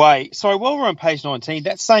by the way, sorry, while we're on page 19,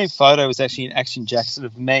 that same photo was actually an Action Jackson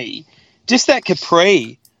of me. Just that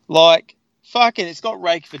capri, like, fucking, it's got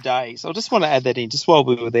rake for days. I just want to add that in just while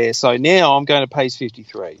we were there. So now I'm going to page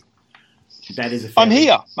 53. That is a I'm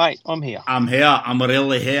here, mate. I'm here. I'm here. I'm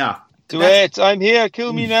really here. Duet. I'm here.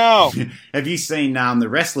 Kill me now. Have you seen The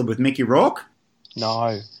Wrestler with Mickey Rourke?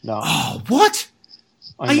 No. Oh, what?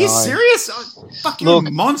 Are you serious?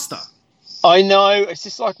 Fucking monster. I know. It's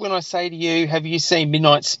just like when I say to you, have you seen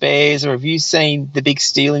Midnight Spares or have you seen The Big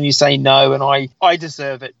Steal? And you say no, and I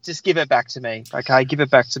deserve it. Just give it back to me, okay? Give it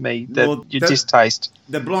back to me, your distaste.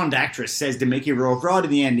 The blonde actress says to Mickey Rourke right at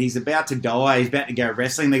the end, he's about to die, he's about to go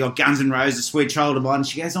wrestling, they got Guns N' Roses, Sweet Child of Mine, and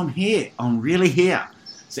she goes, I'm here. I'm really here.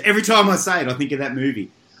 So every time I say it, I think of that movie.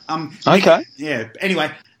 Okay. Yeah.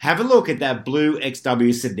 Anyway, have a look at that blue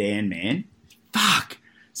XW sedan, man. Fuck.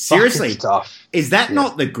 Seriously, is that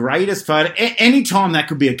not the greatest photo? Anytime that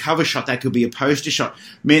could be a cover shot, that could be a poster shot.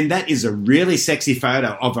 Man, that is a really sexy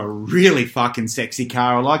photo of a really fucking sexy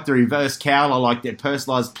car. I like the reverse cowl. I like their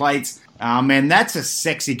personalised plates. Man, that's a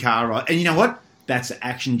sexy car, right? And you know what? That's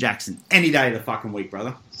Action Jackson. Any day of the fucking week,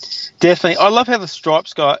 brother. Definitely. I love how the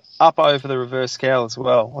stripes go up over the reverse cowl as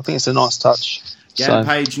well. I think it's a nice touch. Go to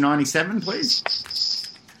page 97, please.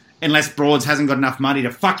 Unless Broads hasn't got enough money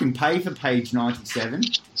to fucking pay for page 97.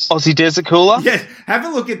 Aussie Desert Cooler? Yeah, have a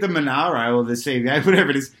look at the Monaro or the CVA,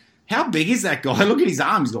 whatever it is. How big is that guy? Look at his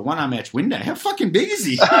arm. He's got one arm out window. How fucking big is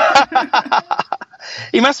he?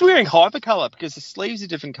 He must be wearing hypercolour because the sleeves are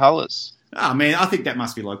different colours. Oh, man, I think that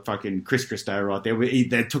must be like fucking Chris Christo right there.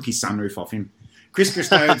 They took his sunroof off him. Chris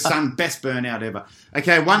Christo, son, best burnout ever.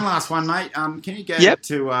 Okay, one last one, mate. Can you go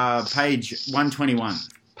to page 121?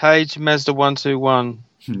 Page Mazda 121.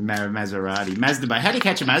 Maserati. Mazda bait. How do you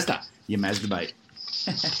catch a Mazda? You Mazda bait.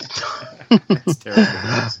 That's terrible.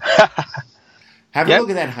 Have a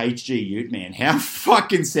look at that HG Ute, man. How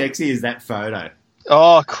fucking sexy is that photo?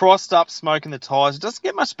 Oh, crossed up, smoking the tyres. It doesn't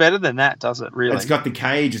get much better than that, does it, really? It's got the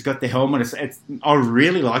cage. It's got the helmet. I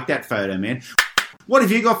really like that photo, man. What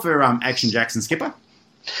have you got for Action Jackson, Skipper?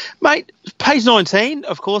 Mate, page 19,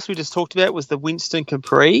 of course, we just talked about was the Winston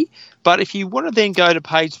Capri. But if you want to then go to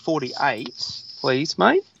page 48... Please,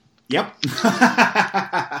 mate. Yep.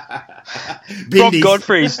 Rob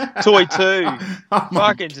Godfrey's Toy 2. Oh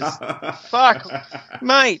Fucking just... Fuck.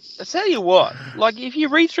 Mate, I tell you what. Like, if you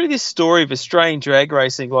read through this story of Australian drag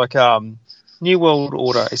racing, like New World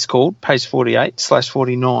Order it's called, page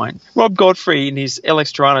 48/49, Rob Godfrey in his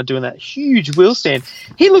LX Tirana doing that huge wheel stand,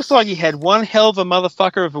 he looks like he had one hell of a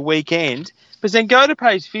motherfucker of a weekend, but then go to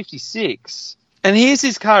page 56, and here's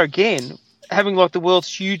his car again, having like the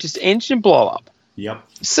world's hugest engine blow up. Yep.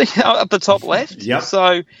 See up the top left? Yep.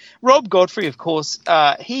 So Rob Godfrey, of course,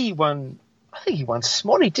 he won, I think he won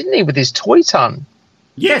Smotty, didn't he, with his toy ton?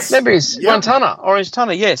 Yes. Remember his one tonner, orange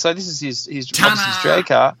tonner, yeah. So this is his obviously his drag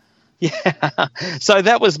car. Yeah. So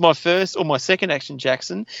that was my first or my second Action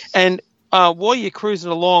Jackson. And while you're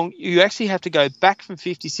cruising along, you actually have to go back from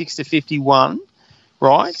 56 to 51,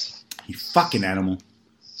 right? You fucking animal.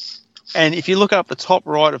 And if you look up the top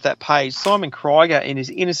right of that page, Simon Krieger in his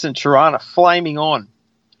Innocent Tirana flaming on.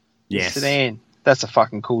 Yes. Sedan. That's a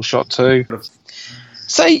fucking cool shot too.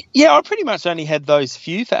 So, yeah, I pretty much only had those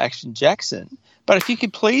few for Action Jackson. But if you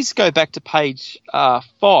could please go back to page 5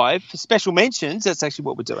 for special mentions, that's actually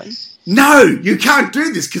what we're doing. No, you can't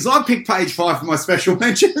do this because I picked page 5 for my special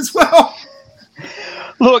mention as well.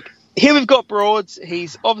 Look, here we've got Broads.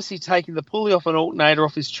 He's obviously taking the pulley off an alternator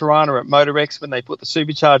off his Tirana at Motorex when they put the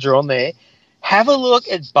supercharger on there. Have a look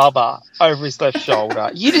at Bubba over his left shoulder.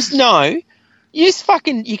 You just know,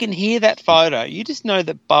 you can hear that photo. You just know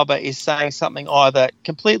that Bubba is saying something either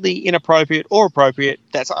completely inappropriate or appropriate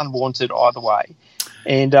that's unwanted either way.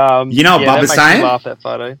 And you know what Bubba's that makes saying? me laugh, that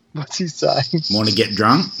photo. What's he saying? Want to get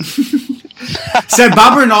drunk? So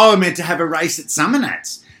Bubba and I were meant to have a race at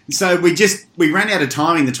Summernats. So we ran out of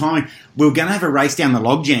timing. We were going to have a race down the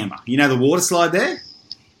log jammer. You know the water slide there?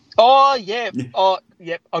 Oh, yeah. Oh,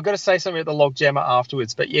 yep. I've got to say something at the log jammer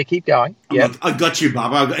afterwards, but yeah, keep going. Yeah, I got you,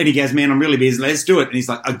 Bubba. And he goes, man, I'm really busy. Let's do it. And he's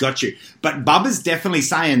like, I got you. But Bubba's definitely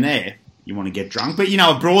saying there, you want to get drunk. But,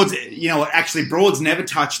 Broads never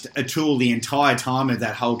touched a tool the entire time of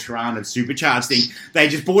that whole Tirana supercharged thing. They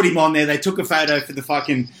just brought him on there. They took a photo for the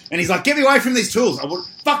fucking... And he's like, get me away from these tools. I went,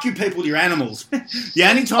 fuck you people, you're animals. The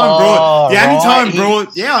only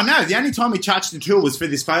time he touched the tool was for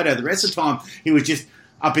this photo. The rest of the time, he was just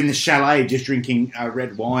up in the chalet just drinking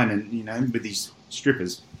red wine and, with his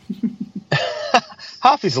strippers.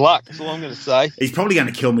 Half his luck, that's all I'm going to say. He's probably going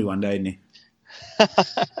to kill me one day, isn't he?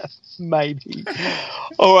 Maybe.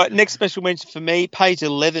 All right, next special mention for me, page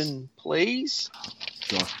 11, please.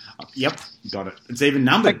 Yep, got it. It's even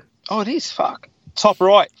numbered. Oh, it is, fuck. Top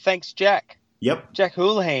right, thanks, Jack. Yep. Jack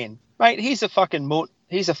Houlihan. Mate, he's a fucking mutt.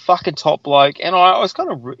 He's a fucking top bloke. And I was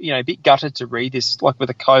kind of, a bit gutted to read this, like with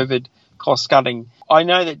the COVID cost-cutting. I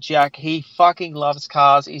know that Jack, he fucking loves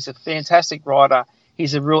cars. He's a fantastic rider.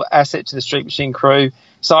 He's a real asset to the Street Machine crew.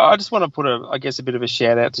 So I just want to put a bit of a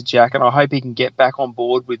shout out to Jack, and I hope he can get back on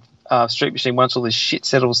board with Street Machine once all this shit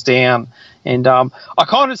settles down. And I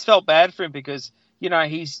kind of just felt bad for him because,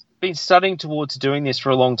 he's been studying towards doing this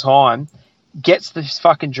for a long time, gets this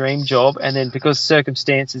fucking dream job, and then because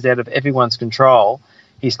circumstances out of everyone's control,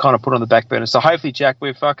 he's kind of put on the back burner. So hopefully, Jack,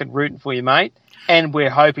 we're fucking rooting for you, mate. And we're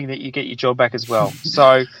hoping that you get your job back as well.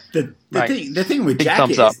 So the thing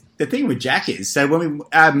with Jack is, so when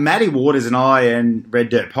Matty Waters and I and Red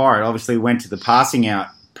Dirt Pirate obviously went to the passing out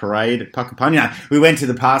parade at Puckapunyal. We went to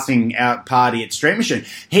the passing out party at Street Machine.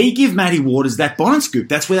 He give Matty Waters that bonnet scoop.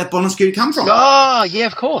 That's where that bonnet scoop come from. Oh, yeah,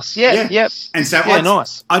 of course. Yeah, yep. And so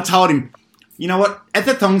nice. I told him, you know what? At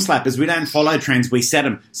the Thong Slappers, we don't follow trends, we set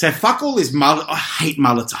them. So fuck all this mullet. I hate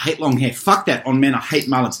mullets. I hate long hair. Fuck that on men. I hate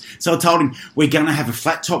mullets. So I told him, we're going to have a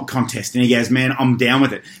flat top contest. And he goes, man, I'm down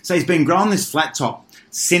with it. So he's been growing this flat top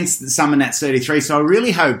since the Summer Nats 33. So I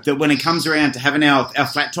really hope that when it comes around to having our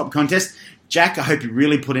flat top contest, Jack, I hope you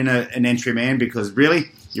really put in an entry, man, because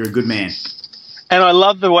really, you're a good man. And I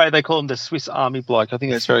love the way they call him the Swiss Army bloke. I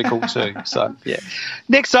think that's very cool too. So, yeah.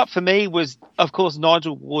 Next up for me was, of course,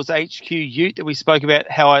 Nigel Ward's HQ Ute that we spoke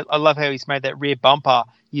about. How I love how he's made that rear bumper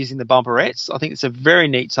using the bumperettes. I think it's a very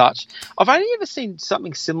neat touch. I've only ever seen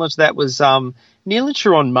something similar to that was Neil and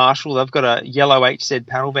Sharon Marshall. They've got a yellow HZ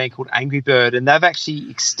panel van called Angry Bird, and they've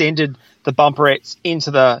actually extended the bumperettes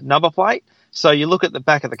into the number plate. So you look at the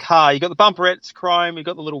back of the car, you've got the bumperettes, chrome, you've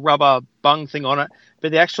got the little rubber bung thing on it,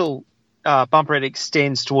 but the actual bumperette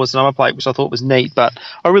extends towards the number plate, which I thought was neat, but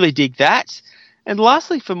I really dig that. And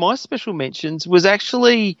lastly, for my special mentions was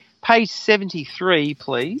actually page 73,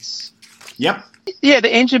 please. Yep. Yeah,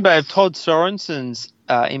 the engine bay of Todd Sorensen's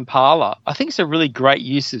Impala. I think it's a really great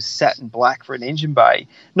use of satin black for an engine bay.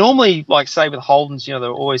 Normally, like say with Holdens,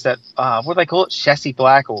 they're always that, what do they call it? Chassis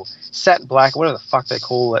black or satin black, or whatever the fuck they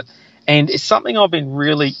call it. And it's something I've been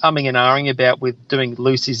really umming and ahhing about with doing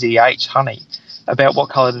Lucy's EH Honey, about what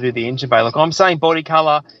colour to do the engine bay. Like I'm saying body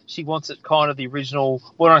colour, she wants it kind of the original,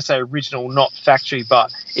 when I say original, not factory,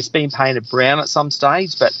 but it's been painted brown at some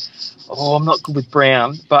stage. But, I'm not good with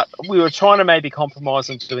brown. But we were trying to maybe compromise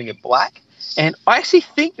on doing it black. And I actually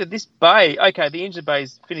think that this bay, okay, the engine bay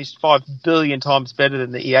is finished 5 billion times better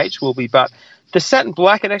than the EH will be, but the satin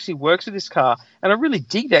black, it actually works with this car. And I really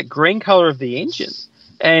dig that green colour of the engine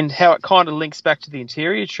and how it kind of links back to the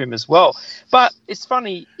interior trim as well. But it's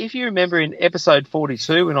funny, if you remember in episode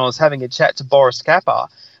 42 when I was having a chat to Boris Kappa,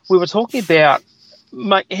 we were talking about,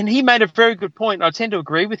 and he made a very good point, and I tend to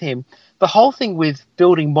agree with him, the whole thing with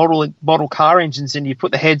building model car engines and you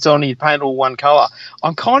put the heads on and you paint all one colour,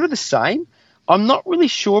 I'm kind of the same. I'm not really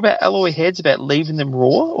sure about alloy heads, about leaving them raw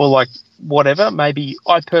or like whatever. Maybe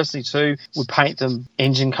I personally too would paint them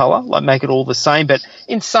engine colour, like make it all the same. But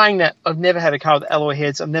in saying that, I've never had a car with alloy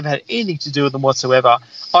heads. I've never had anything to do with them whatsoever.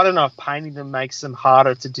 I don't know if painting them makes them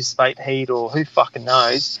harder to dissipate heat or who fucking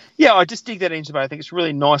knows. Yeah, I just dig that engine bay. I think it's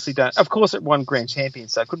really nicely done. Of course, it won Grand Champion,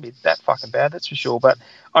 so it couldn't be that fucking bad, that's for sure. But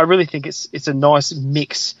I really think it's a nice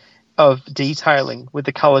mix of detailing with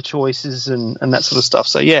the colour choices and that sort of stuff.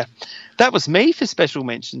 So, yeah, that was me for special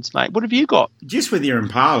mentions, mate. What have you got? Just with your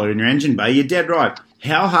Impala and your engine bay, you're dead right.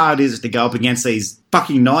 How hard is it to go up against these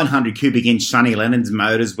fucking 900 cubic inch Sonny Lennon's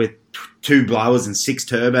motors with 2 blowers and 6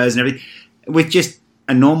 turbos and everything, with just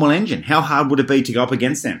a normal engine? How hard would it be to go up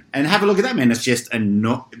against them? And have a look at that, man. It's just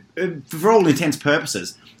for all intents and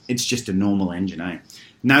purposes, it's just a normal engine, eh?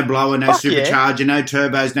 No blower, no supercharger, no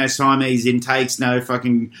turbos, no Siamese intakes, no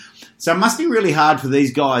fucking... So it must be really hard for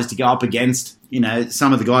these guys to go up against,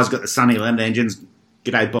 some of the guys got the Sonny Lennon engines.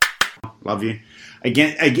 G'day, love you.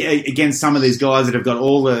 Against some of these guys that have got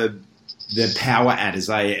all the power adders,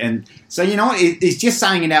 eh? And so, you know what? He's just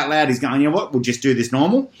saying it out loud. He's going, you know what? We'll just do this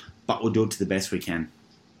normal, but we'll do it to the best we can.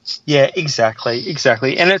 Yeah, exactly.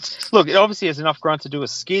 And it obviously has enough grunt to do a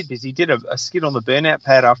skid because he did a skid on the burnout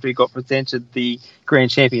pad after he got presented the Grand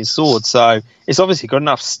Champion sword. So it's obviously got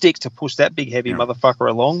enough stick to push that big heavy motherfucker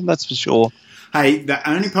along. That's for sure. Hey, the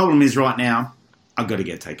only problem is right now, I've got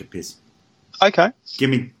to take a piss. Okay. Give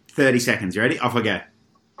me 30 seconds. You ready? Off I go.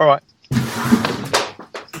 All right.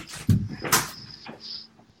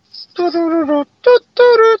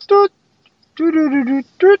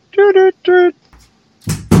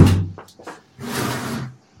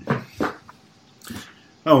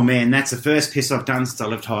 Oh man, that's the first piss I've done since I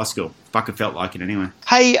left high school. Fuck, it felt like it anyway.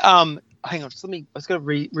 Hey, hang on, I was going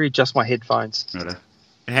to readjust my headphones. Righto.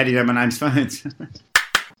 How do you know my name's phones?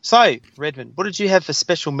 So, Redmond, what did you have for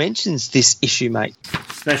special mentions this issue, mate?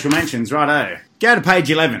 Special mentions, righto. Go to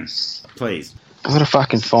page 11, please. I've got to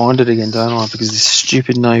fucking find it again, don't I? Because this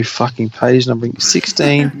stupid no fucking page numbering.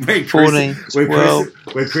 16, 14, 12.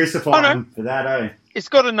 We're crucifying for that, eh? It's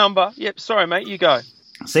got a number. Yep, sorry, mate, you go.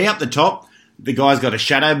 See up the top, the guy's got a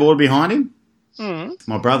shadow board behind him. Mm.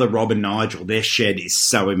 My brother Rob and Nigel, their shed is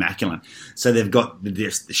so immaculate. So they've got the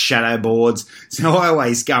shadow boards. So I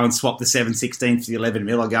always go and swap the 7/16 for the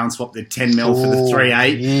 11mm. I go and swap the 10mm for the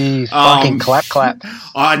 3/8. You fucking clap.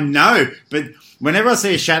 I know, but whenever I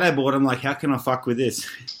see a shadow board, I'm like, how can I fuck with this?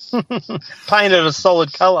 Paint it a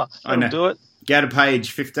solid colour. I know. Do it. Go to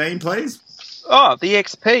page 15, please. Oh, the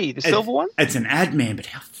XP, the silver one? It's an ad, man, but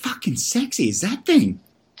how fucking sexy is that thing?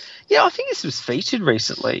 Yeah, I think this was featured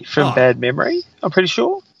recently from Bad Memory, I'm pretty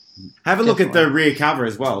sure. Have a look at the rear cover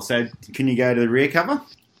as well. So can you go to the rear cover?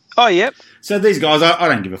 Oh, yep. So these guys, I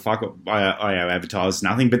don't give a fuck. I advertise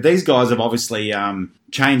nothing, but these guys have obviously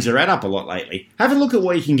changed their ad up a lot lately. Have a look at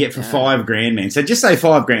what you can get for $5,000, man. So just say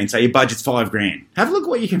 $5,000. So your budget's $5,000. Have a look at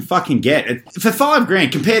what you can fucking get for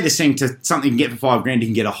 $5,000. Compare this thing to something you can get for $5,000. You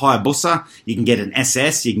can get a Hayabusa, you can get an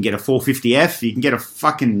SS, you can get a 450F, you can get a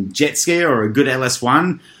fucking jet ski or a good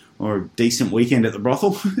LS1. Or a decent weekend at the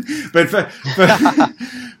brothel. but for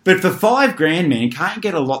 $5,000, man, you can't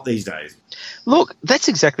get a lot these days. Look, that's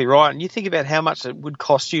exactly right. And you think about how much it would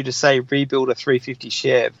cost you to, say, rebuild a 350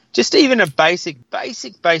 Chev. Just even a basic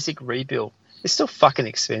rebuild. It's still fucking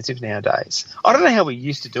expensive nowadays. I don't know how we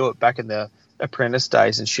used to do it back in the apprentice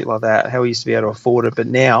days and shit like that, how we used to be able to afford it. But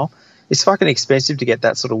now it's fucking expensive to get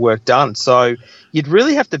that sort of work done. So you'd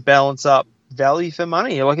really have to balance up value for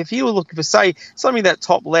money. Like if you were looking for, say, something that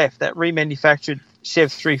top left, that remanufactured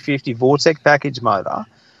Chev 350 Vortec package motor,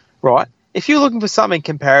 right? If you're looking for something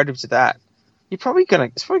comparative to that, it's probably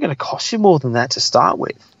going to cost you more than that to start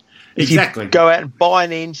with. Exactly. If you go out and buy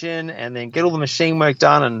an engine and then get all the machine work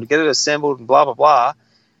done and get it assembled and blah blah blah,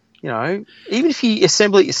 even if you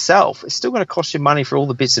assemble it yourself, it's still going to cost you money for all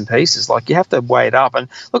the bits and pieces. Like you have to weigh it up. And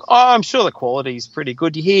look, I'm sure the quality is pretty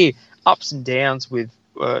good. You hear ups and downs with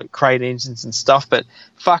crate engines and stuff. But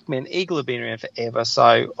fuck, man, Eagle have been around forever,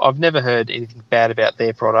 so I've never heard anything bad about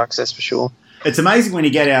their products. That's for sure. It's amazing when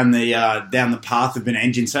you go down the path of an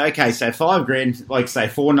engine. So okay, so $5,000, like say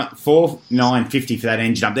 $4,950 for that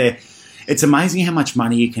engine up there. It's amazing how much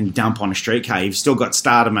money you can dump on a street car. You've still got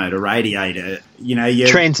starter motor, radiator, your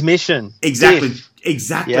transmission, exactly,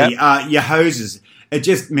 Yep. Your hoses. It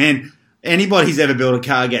just, man, anybody's ever built a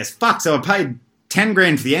car gets fuck. So I paid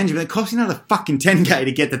 $10,000 for the engine, but it costs you another fucking $10,000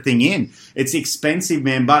 to get the thing in. It's expensive,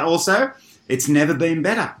 man, but also it's never been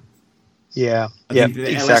better. Yeah,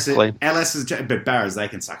 exactly. LS is, but Barras, they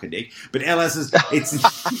can suck a dick. But LS is,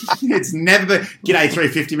 it's never been. G'day,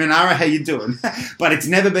 350 Monaro, how you doing? But it's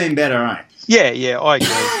never been better, right? Yeah, I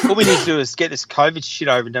agree. All we need to do is get this COVID shit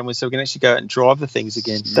over and done with, so we can actually go out and drive the things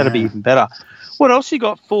again. That'll be even better. What else you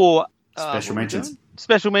got for special mentions?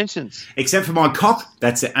 Special mentions, except for my cock.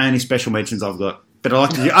 That's the only special mentions I've got. But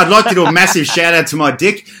I'd like to do a massive shout out to my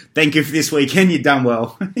dick. Thank you for this weekend. You've done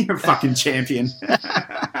well. You're a fucking champion.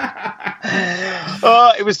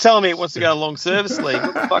 It was telling me it wants to go to long service leave.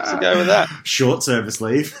 What the fuck's the go with that? Short service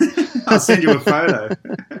leave. I'll send you a photo.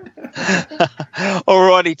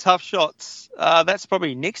 Alrighty, tough shots. That's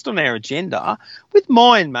probably next on our agenda. With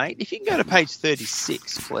mine, mate, if you can go to page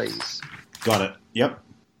 36, please. Got it. Yep.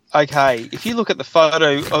 Okay, if you look at the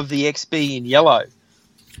photo of the XB in yellow,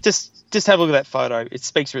 just have a look at that photo. It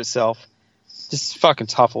speaks for itself. Just fucking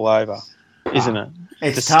tough all over, isn't it?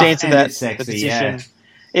 It's the tough stance and of that, it's sexy, the position. yeah.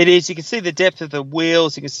 It is. You can see the depth of the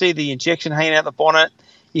wheels. You can see the injection hanging out the bonnet.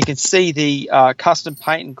 You can see the custom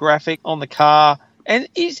paint and graphic on the car. And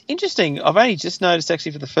it's interesting. I've only just noticed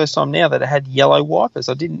actually for the first time now that it had yellow wipers.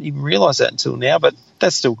 I didn't even realise that until now, but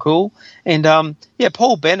that's still cool. And,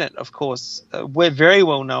 Paul Bennett, of course, we're very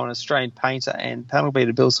well known Australian painter and panel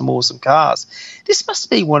beater, builds some awesome cars. This must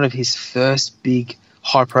be one of his first big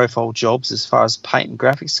high-profile jobs as far as paint and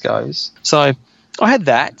graphics goes. So I had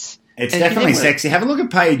that. It's definitely sexy. Have a look at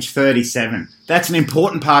page 37. That's an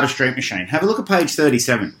important part of Street Machine. Have a look at page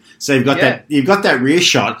 37. So you've got that rear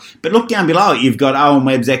shot, but look down below it. You've got Owen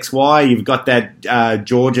Webb's XY. You've got that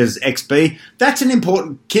George's XB. That's an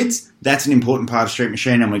important part of Street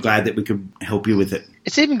Machine, and we're glad that we could help you with it.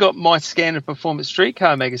 It's even got my Standard Performance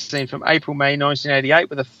Streetcar magazine from April-May 1988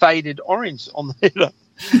 with a faded orange on the header.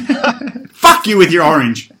 Fuck you with your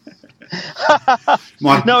orange.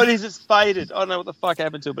 No, it is. It's faded. I don't know what the fuck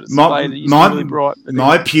happened to it, but it's faded. It's really bright.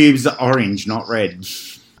 My pubes are orange, not red.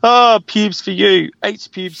 Oh, pubes for you. 8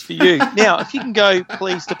 pubes for you. Now, if you can go,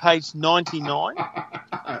 please, to page 99.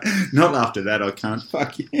 Not after that, I can't.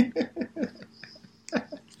 Fuck you.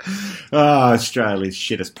 Australia's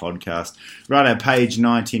shittest podcast. Right at page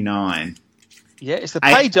 99. Yeah, it's the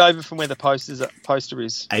page over from where the poster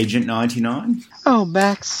is. Agent 99? Oh,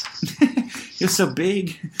 Max. You're so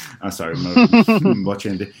big. Oh, sorry. I'm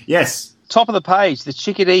watching. Yes. Top of the page, the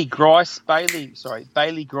Chickadee Bailey Grice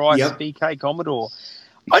Yep. BK Commodore.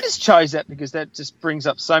 I just chose that because that just brings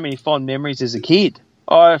up so many fond memories as a kid.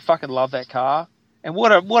 I fucking love that car. And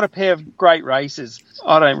what a pair of great races.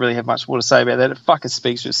 I don't really have much more to say about that. It fucking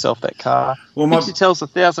speaks for itself, that car. Well, it tells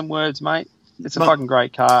 1,000 words, mate. It's a fucking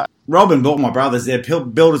great car. Rob and my brothers, they're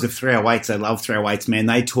builders of 308s. They love 308s, man.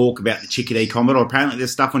 They talk about the Chickadee Commodore. Apparently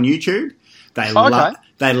there's stuff on YouTube. They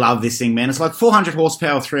love this thing, man. It's like 400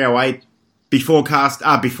 horsepower 308 before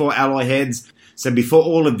alloy heads. So before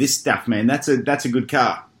all of this stuff, man, that's a good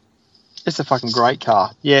car. It's a fucking great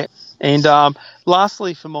car, yeah. And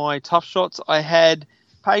lastly, for my tough shots, I had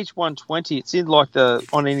page 120. It's in like the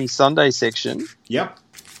On Any Sunday section. Yep.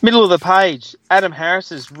 Middle of the page, Adam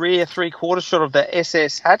Harris's rear 3/4 shot of the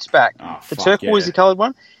SS hatchback, the turquoisey coloured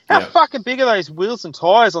one. How fucking big are those wheels and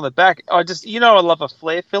tyres on the back? I love a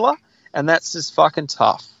flare filler, and that's just fucking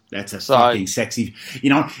tough. That's fucking sexy.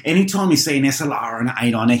 Anytime you see an SLR and an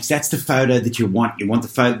 8-on-X, that's the photo that you want. You want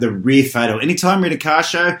the rear photo. Anytime you're at a car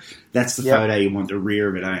show, that's the photo you want, the rear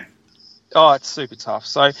of it, eh? Oh, it's super tough.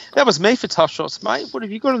 So that was me for tough shots, mate. What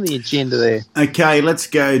have you got on the agenda there? Okay, let's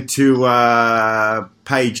go to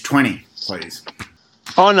page 20, please.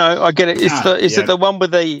 Oh, no, I get it. Is it the one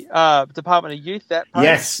with the Department of Youth, that page?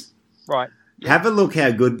 Yes. Right. Yep. Have a look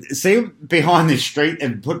how good. See, behind the street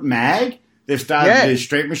and put mag. They've started to do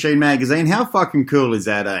Street Machine magazine. How fucking cool is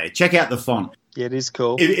that, eh? Check out the font. Yeah, it is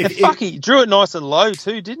cool. He drew it nice and low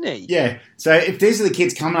too, didn't he? Yeah. So if these are the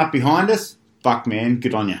kids coming up behind us, fuck, man,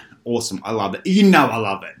 good on you. Awesome. I love it. You know I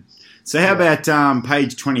love it. So how about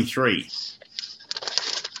page 23?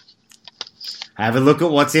 Have a look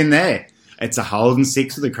at what's in there. It's a Holden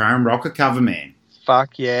 6 with a chrome rocker cover, man.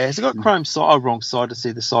 Fuck yeah. Has it got chrome side? Wrong side to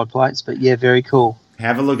see the side plates, but yeah, very cool.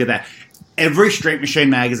 Have a look at that. Every Street Machine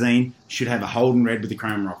magazine should have a Holden red with a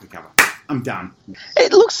chrome rocker cover. I'm done.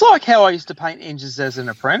 It looks like how I used to paint engines as an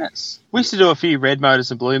apprentice. We used to do a few red motors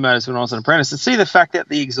and blue motors when I was an apprentice. And see the fact that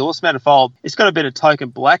the exhaust manifold, it's got a bit of token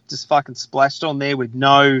black just fucking splashed on there with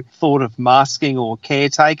no thought of masking or care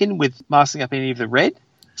taken with masking up any of the red.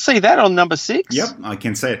 See that on number 6? Yep, I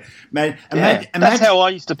can see it. Man, that's how I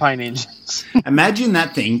used to paint engines. Imagine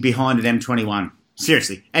that thing behind an M21.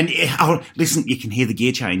 Seriously. And listen, you can hear the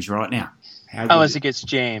gear change right now. Unless it gets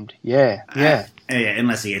jammed. Yeah.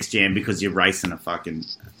 Unless it gets jammed because you're racing a fucking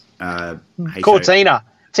Cortina.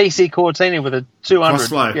 TC Cortina with a 200.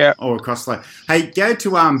 Crossflow. Yeah. Or a crossflow. Hey, go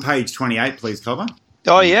to page 28, please, Cobber.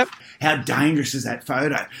 Oh, yep. How dangerous is that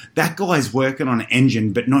photo? That guy's working on an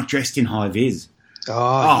engine but not dressed in high vis.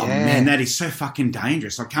 Oh, man, that is so fucking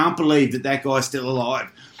dangerous. I can't believe that guy's still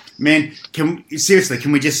alive. Man, can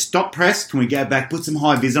we just stop press? Can we go back, put some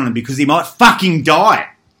high vis on him because he might fucking die?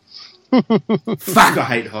 Fuck, I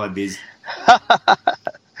hate high vis.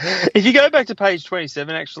 If you go back to page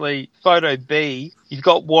 27, actually, photo B, you've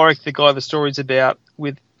got Warwick, the guy the story's about,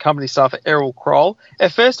 with company staff at Errol Kroll.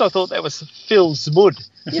 At first, I thought that was Phil Zmud.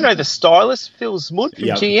 You know the stylist, Phil Zmud from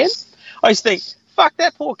GM? I used to think, fuck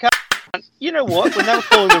that poor cunt. You know what? When they were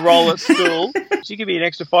calling the roll at school, you could be an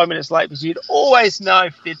extra 5 minutes late because you'd always know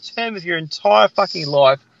for the term of your entire fucking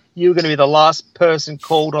life you were going to be the last person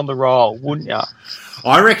called on the roll, wouldn't you?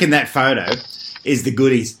 I reckon that photo is the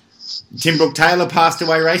goodies. Tim Brooke Taylor passed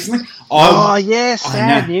away recently.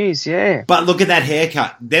 Sad news, yeah. But look at that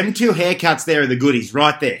haircut. Them 2 haircuts there are the goodies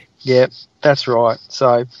right there. Yep, that's right.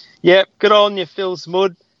 So, yep, good on you, Phil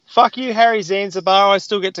Zmud. Fuck you, Harry Zanzibar. I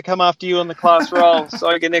still get to come after you on the class roll, so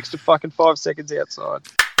I get an extra fucking 5 seconds outside.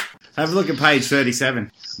 Have a look at page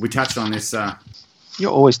 37. We touched on this.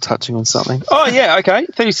 You're always touching on something. Oh, yeah, okay.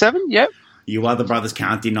 37, yep. You other brothers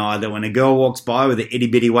can't deny that when a girl walks by with an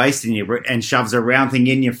itty-bitty waist and shoves a round thing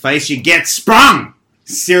in your face, you get sprung!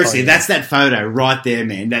 Seriously, that's that photo right there,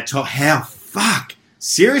 man. How fuck?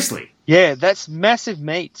 Seriously. Yeah, that's massive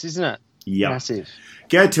meats, isn't it? Yep. Massive.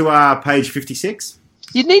 Go to page 56.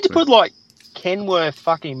 You'd need to put, like, Kenworth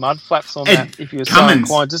fucking mud flaps on that if you were so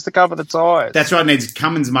inclined, just to cover the tyres. That's right, it needs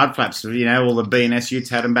Cummins mud flaps. You know, all the B&S utes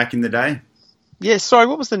had them back in the day. Yeah, sorry,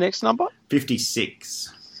 what was the next number?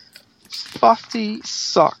 56. 50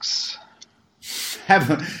 sucks. It's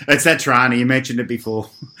that Trani, you mentioned it before.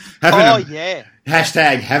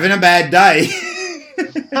 Hashtag having a bad day.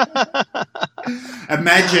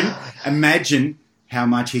 Imagine how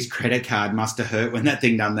much his credit card must have hurt when that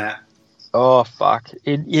thing done that. Oh, fuck.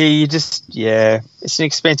 It's an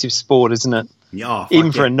expensive sport, isn't it? Yeah,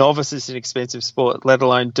 even for a novice, it's an expensive sport, let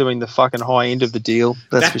alone doing the fucking high end of the deal.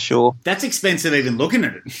 That's for sure. That's expensive even looking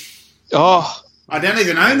at it. Oh. I don't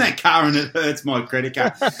even own that car and it hurts my credit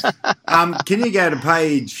card. Can you go to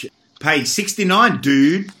page 69,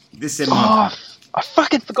 dude? I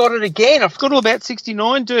fucking forgot it again. I forgot all about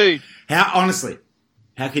 69, dude. How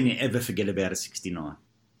can you ever forget about a 69?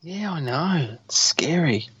 Yeah, I know. It's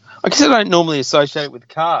scary. I guess I don't normally associate it with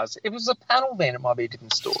cars. If it was a panel van, it might be a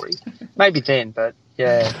different story. Maybe then, but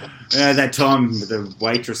yeah. That time with the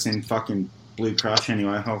waitress in fucking Blue Crush,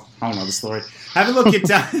 anyway, whole other story. Have a look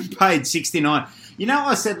at page 69. You know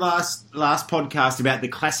what I said last podcast about the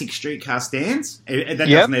classic streetcar stands? That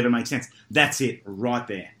doesn't even make sense. That's it, right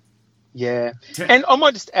there. Yeah. And I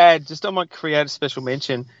might I might create a special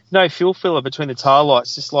mention. No fuel filler between the tail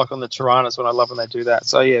lights, just like on the Tiranas when I love when they do that.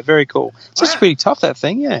 So, yeah, very cool. It's just pretty tough, that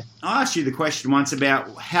thing, yeah. I asked you the question once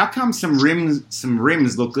about how come some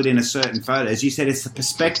rims look good in a certain photo. As you said, it's the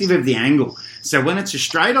perspective of the angle. So when it's a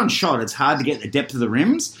straight-on shot, it's hard to get the depth of the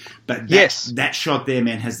rims. But that shot there,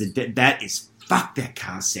 man, has that is, fuck, that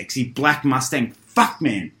car's sexy. Black Mustang, fuck,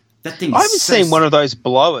 man. That thing. I haven't seen one of those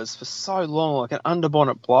blowers for so long, like an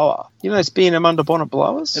underbonnet blower. You know those B&M underbonnet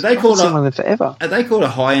blowers? Are they called one of them forever? Are they called a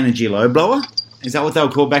high energy low blower? Is that what they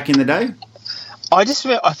were called back in the day? I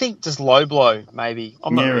think just low blow, maybe.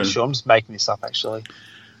 I'm not really sure. I'm just making this up, actually.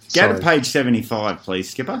 Go to page 75,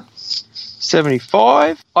 please, Skipper.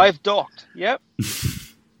 75. I've docked. Yep.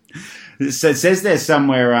 So it says there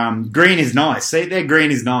somewhere, green is nice. See, there,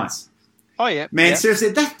 green is nice. Oh, yeah. Man, seriously,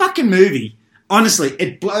 that fucking movie, honestly,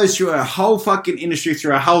 it blows through a whole fucking industry,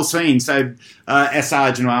 through a whole scene. So,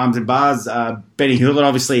 SR General Arms and Bars, Benny Hewlett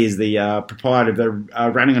obviously is the proprietor of the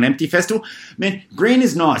Running on Empty Festival. Man, green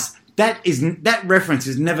is nice. That reference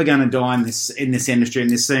is never going to die in this industry, in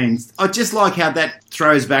this scene. I just like how that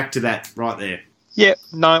throws back to that right there. Yeah,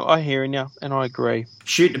 no, I hear you, and I agree.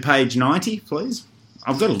 Shoot to page 90, please.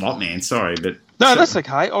 I've got a lot, man. Sorry, but no, that's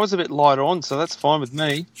okay. I was a bit light on, so that's fine with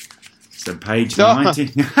me. So page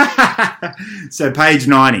 90. So page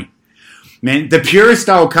 90. Man, the Purist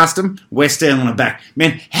Style Custom, West Earl on the back.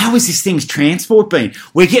 Man, how is this thing's transport been?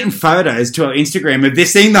 We're getting photos to our Instagram of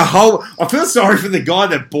this thing, the whole... I feel sorry for the guy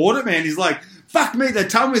that bought it, man. He's like, fuck me, they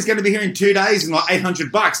told me it's going to be here in 2 days and like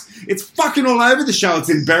 $800. It's fucking all over the show. It's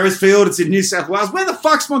in Beresfield, it's in New South Wales. Where the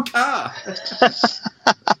fuck's my car?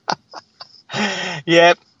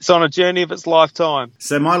 Yep, it's on a journey of its lifetime.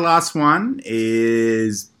 So my last one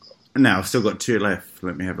is... No, I've still got 2 left.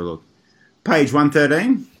 Let me have a look. Page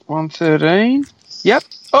 113. 113. Yep.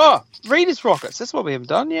 Oh, Reader's Rockets. That's what we haven't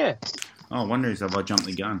done, yeah. Oh, I wonder if I jumped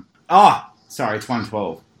the gun. Oh, sorry, it's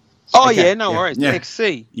 112. Oh, Okay, yeah, no worries. yeah.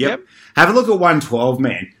 XC. Yep. Have a look at 112,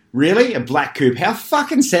 man. Really? A black coupe? How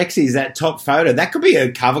fucking sexy is that top photo? That could be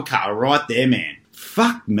a cover car right there, man.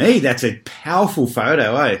 Fuck me, that's a powerful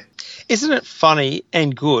photo, eh? Isn't it funny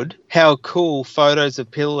and good how cool photos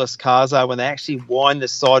of pillarless cars are when they actually wind the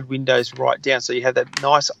side windows right down so you have that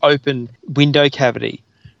nice open window cavity?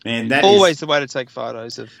 Man, that Always is, the way to take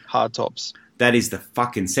photos of hard tops. that is the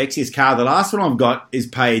fucking sexiest car. The last one I've got is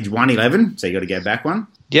page 111, so you got to go back one.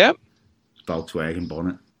 Yep. Volkswagen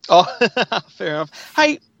bonnet. Oh, fair enough.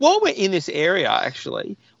 Hey, while we're in this area,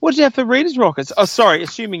 actually, what did you have for Reader's Rockets? Oh, sorry,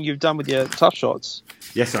 assuming you've done with your tough shots.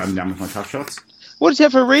 Yes, I'm done with my tough shots. What did you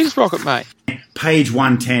have for Reader's Rocket, mate? Page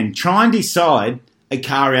 110. Try and decide a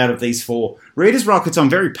car out of these 4. Reader's Rockets, I'm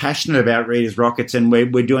very passionate about Reader's Rockets, and we're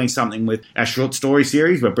doing something with our short story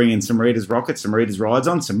series. We're bringing some Reader's Rockets, some Reader's Rides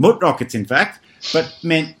on, some Mutt Rockets, in fact. But,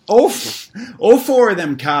 man, all 4 of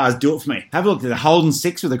them cars do it for me. Have a look at the Holden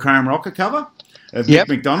 6 with the chrome rocket cover of Mick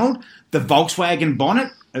McDonald, the Volkswagen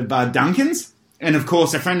bonnet of Duncan's, and, of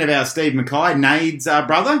course, a friend of ours, Steve Mackay, Nade's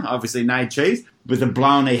brother, obviously Nade Cheese, with a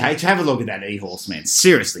blown EH. Have a look at that E-Horse, man.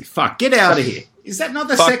 Seriously, fuck, get out of here. Is that not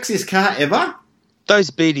the sexiest car ever?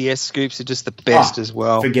 Those BDS scoops are just the best as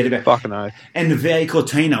well. Forget about it. Fucking oath. And the VA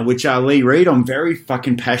Cortina, which Lee Reed, I'm very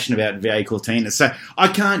fucking passionate about VA Cortina. So I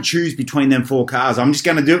can't choose between them 4 cars. I'm just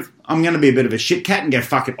going to do it. I'm going to be a bit of a shit cat and go,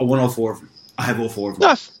 fuck it, I want all 4 of them. I have all 4 of them.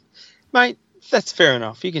 No, mate, that's fair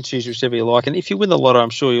enough. You can choose whichever you like. And if you win the lotto,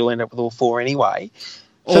 I'm sure you'll end up with all 4 anyway.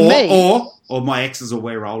 Or my exes will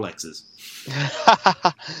wear Rolexes.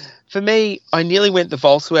 For me, I nearly went the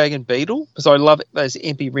Volkswagen Beetle because I love those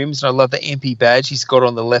MP rims and I love the MP badge he's got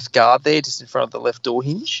on the left guard there, just in front of the left door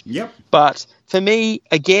hinge. Yep. But for me,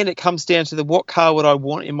 again, it comes down to what car would I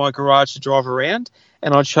want in my garage to drive around,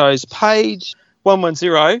 and I chose page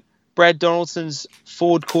 110, Brad Donaldson's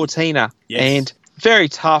Ford Cortina. Yes. And very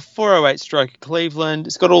tough, 408 stroke Cleveland.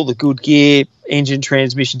 It's got all the good gear, engine,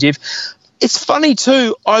 transmission, diff. It's funny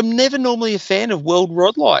too, I'm never normally a fan of World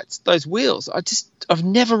Rod Lights, those wheels. I've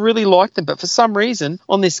never really liked them, but for some reason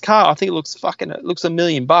on this car, I think it looks $1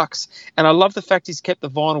 million. And I love the fact he's kept the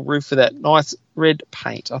vinyl roof for that nice red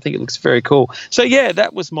paint. I think it looks very cool. So yeah,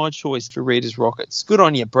 that was my choice for Reader's Rockets. Good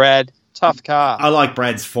on you, Brad. Tough car. I like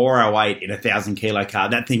Brad's 408 in a 1,000 kilo car.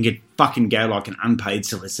 That thing could fucking go like an unpaid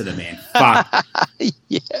solicitor, man. Fuck.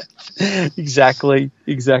 Yeah, exactly.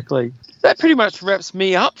 That pretty much wraps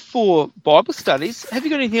me up for Bible studies. Have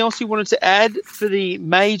you got anything else you wanted to add for the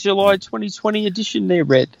May, July 2020 edition there,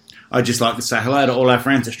 Red? I'd just like to say hello to all our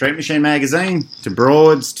friends at Street Machine Magazine, to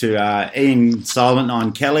Broads, to Ian Silent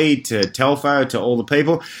 9 Kelly, to Telfo, to all the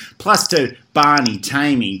people, plus to Barney,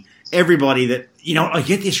 Tammy, everybody that, you know, I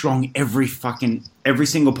get this wrong every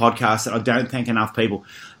single podcast that I don't thank enough people.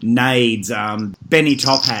 Nades, Benny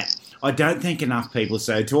Top Hat. I don't thank enough people.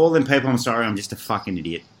 So to all them people, I'm sorry, I'm just a fucking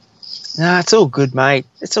idiot. No, it's all good, mate.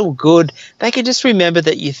 It's all good. They can just remember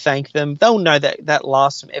that you thank them. They'll know that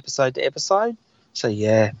lasts from episode to episode. So,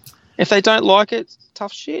 yeah. If they don't like it,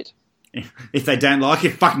 tough shit. If they don't like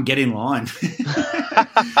it, fucking get in line.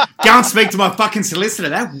 Go and speak to my fucking solicitor.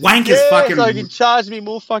 That wanker's fucking... so he can charge me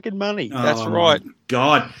more fucking money. That's right.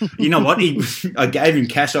 God. You know what? I gave him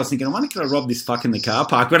cash. I was thinking, I wonder could I rob this fuck in the car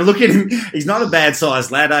park? But I look at him, he's not a bad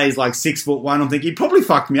sized lad. He's like 6'1". I'm thinking, he'd probably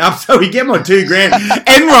fuck me up. So he get my $2,000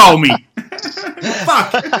 and roll me.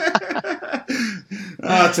 Fuck.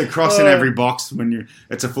 It's a cross in every box when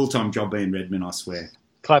it's a full-time job being Redman, I swear.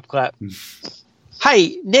 Clap, clap.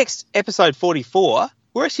 Hey, next episode 44,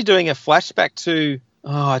 we're actually doing a flashback to,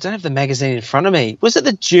 I don't have the magazine in front of me. Was it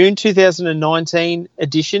the June 2019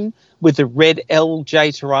 edition with the red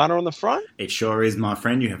LJ Tirana on the front? It sure is, my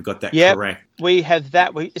friend. You have got that correct. We have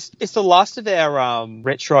that. It's the last of our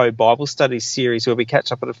retro Bible studies series where we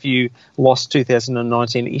catch up on a few lost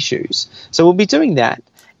 2019 issues. So we'll be doing that.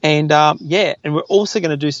 And, and we're also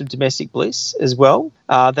going to do some domestic bliss as well.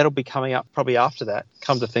 That'll be coming up probably after that,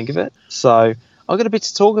 come to think of it. So I've got a bit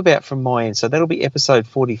to talk about from my end. So that'll be episode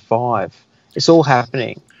 45. It's all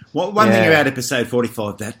happening. One thing about episode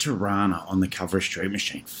 45, that Tirana on the cover of Street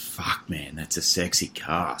Machine, fuck, man, that's a sexy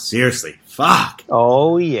car. Seriously, fuck.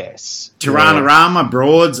 Oh, yes. Tirana-rama,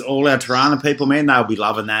 Broads, all our Tirana people, man, they'll be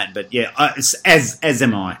loving that. But, yeah, as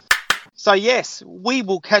am I. So, yes, we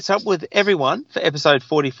will catch up with everyone for episode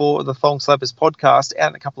 44 of the Thong Slappers podcast out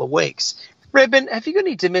in a couple of weeks. Redman, have you got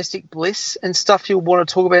any domestic bliss and stuff you'll want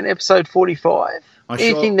to talk about in episode 45?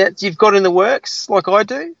 Anything that you've got in the works, like I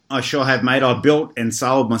do? I sure have, mate. I built and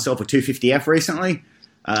sold myself a 250F recently.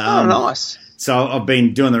 Oh, nice. So I've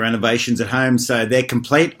been doing the renovations at home, so they're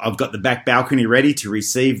complete. I've got the back balcony ready to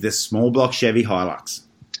receive this small block Chevy Hilux.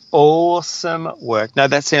 Awesome work. No,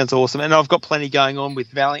 that sounds awesome. And I've got plenty going on with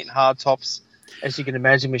Valiant Hardtops, as you can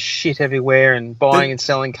imagine, with shit everywhere and buying and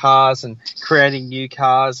selling cars and creating new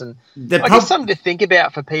cars. And I guess something to think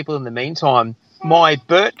about for people in the meantime. My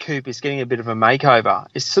Burt Coupe is getting a bit of a makeover.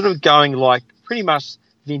 It's sort of going like pretty much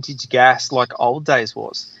vintage gas like old days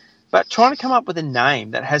was. But trying to come up with a name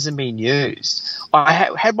that hasn't been used. I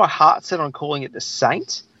had my heart set on calling it the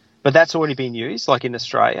Saint, but that's already been used, like in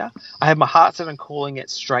Australia. I had my heart set on calling it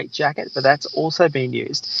Straight Jacket, but that's also been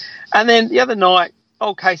used. And then the other night,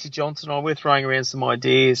 old Casey Johnson and I were throwing around some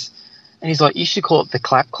ideas, and he's like, you should call it the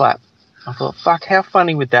Clap Clap. I thought, fuck, how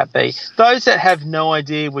funny would that be? Those that have no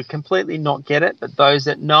idea would completely not get it, but those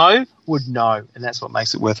that know would know, and that's what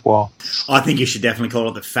makes it worthwhile. I think you should definitely call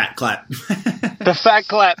it the Fat Clap. The Fat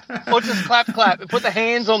Clap. Or just Clap Clap and put the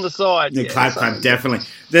hands on the side. The Clap Clap, definitely.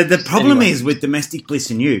 The problem is with Domestic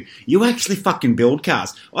Bliss and you actually fucking build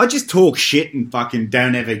cars. I just talk shit and fucking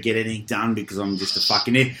don't ever get anything done because I'm just a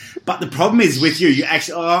fucking idiot. But the problem is with you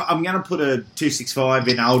actually, I'm going to put a 265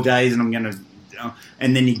 in old days and I'm going to...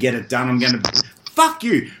 and then you get it done. I'm going to... Fuck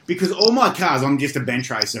you. Because all my cars, I'm just a bench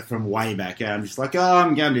racer from way back. I'm just like,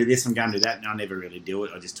 I'm going to do this, I'm going to do that. And I never really do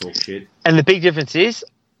it. I just talk shit. And the big difference is,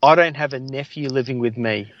 I don't have a nephew living with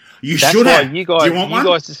me. That's should have. You guys, do you want one?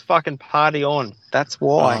 You guys just fucking party on. That's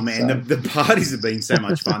why. Oh, man. So. The parties have been so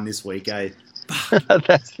much fun this week, eh?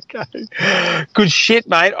 That's okay. Good shit,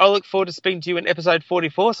 mate. I look forward to speaking to you in episode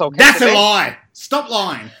 44. So That's a lie. Stop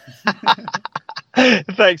lying.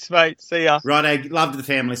 Thanks, mate. See ya. Right, love to the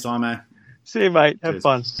family, Simo. See you, mate. Have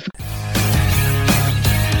fun.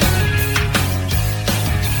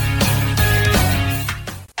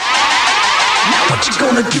 What you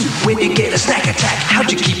gonna do when you get a snack attack?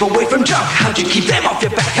 How'd you keep away from junk? How'd you keep them off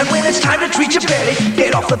your back? And when it's time to treat your belly,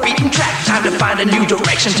 get off the beaten track. Time to find a new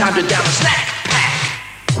direction, time to down a snack pack.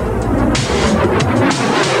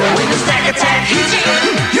 When the snack attack hits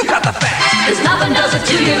you, you got the facts. There's nothing does it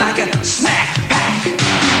to you like a